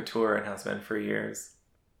beautiful couture and has been for years.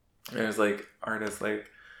 There's like artists like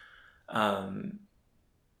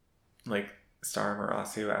Star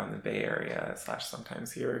Marasu out in the Bay Area /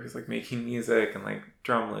 sometimes here who's like making music, and like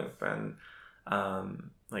Drum Loop and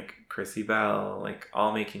like Chrissy Bell, like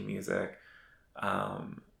all making music.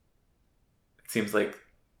 It seems like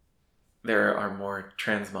there are more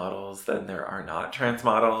trans models than there are not trans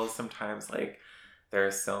models. Sometimes like there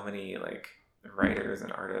are so many like writers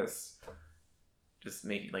and artists just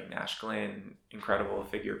making, like Nash Glynn, incredible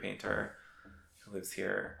figure painter who lives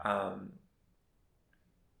here.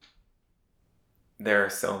 There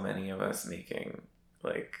are so many of us making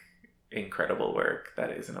like incredible work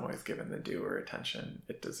that isn't always given the due or attention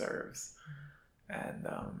it deserves. And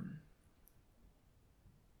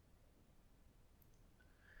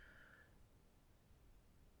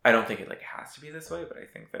I don't think it like has to be this way, but I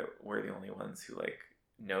think that we're the only ones who like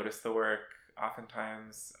notice the work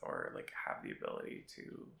oftentimes, or like have the ability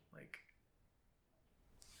to like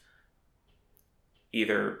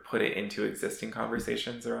either put it into existing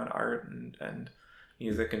conversations around art and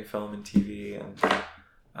music and film and TV and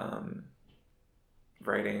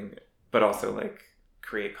writing, but also like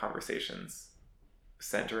create conversations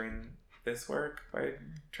centering this work by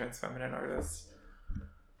trans feminine artists.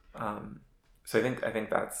 So I think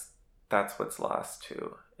that's what's lost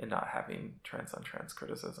too in not having trans on trans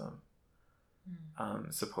criticism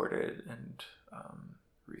supported and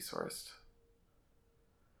resourced.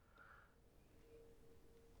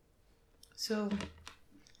 So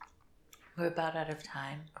we're about out of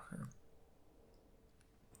time. Okay.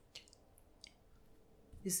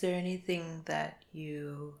 Is there anything that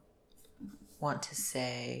you want to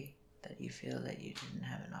say that you feel that you didn't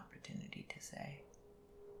have an opportunity to say?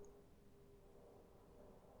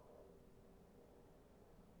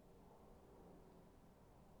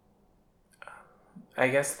 I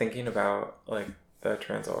guess thinking about like the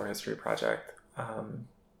Trans Oral History Project,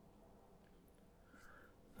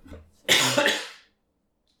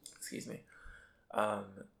 excuse me.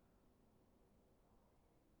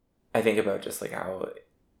 I think about just like how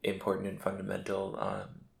important and fundamental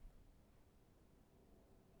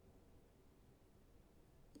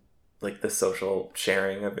like the social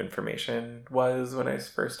sharing of information was when I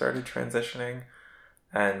first started transitioning,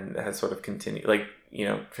 and has sort of continued, like, you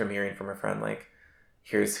know, from hearing from a friend, like,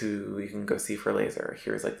 here's who you can go see for laser,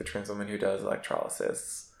 here's like the trans woman who does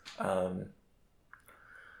electrolysis, and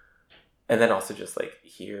then also just like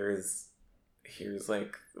here's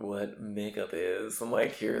like what makeup is, and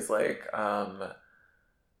like here's like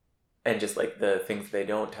and just like the things they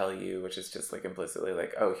don't tell you, which is just like implicitly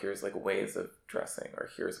like, oh, here's like ways of dressing, or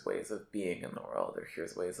here's ways of being in the world, or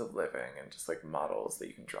here's ways of living, and just like models that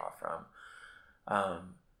you can draw from.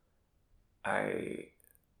 I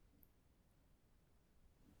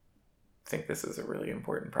think this is a really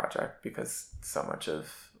important project because so much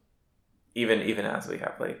of even as we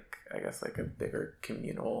have like, I guess, like a bigger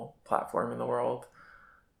communal platform in the world,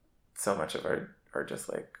 so much of our just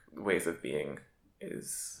like ways of being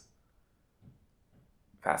is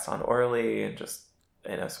passed on orally and just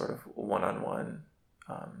in a sort of one-on-one,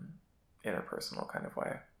 interpersonal kind of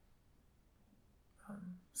way.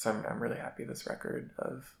 So I'm really happy this record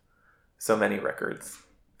of so many records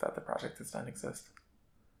that the project has done exist.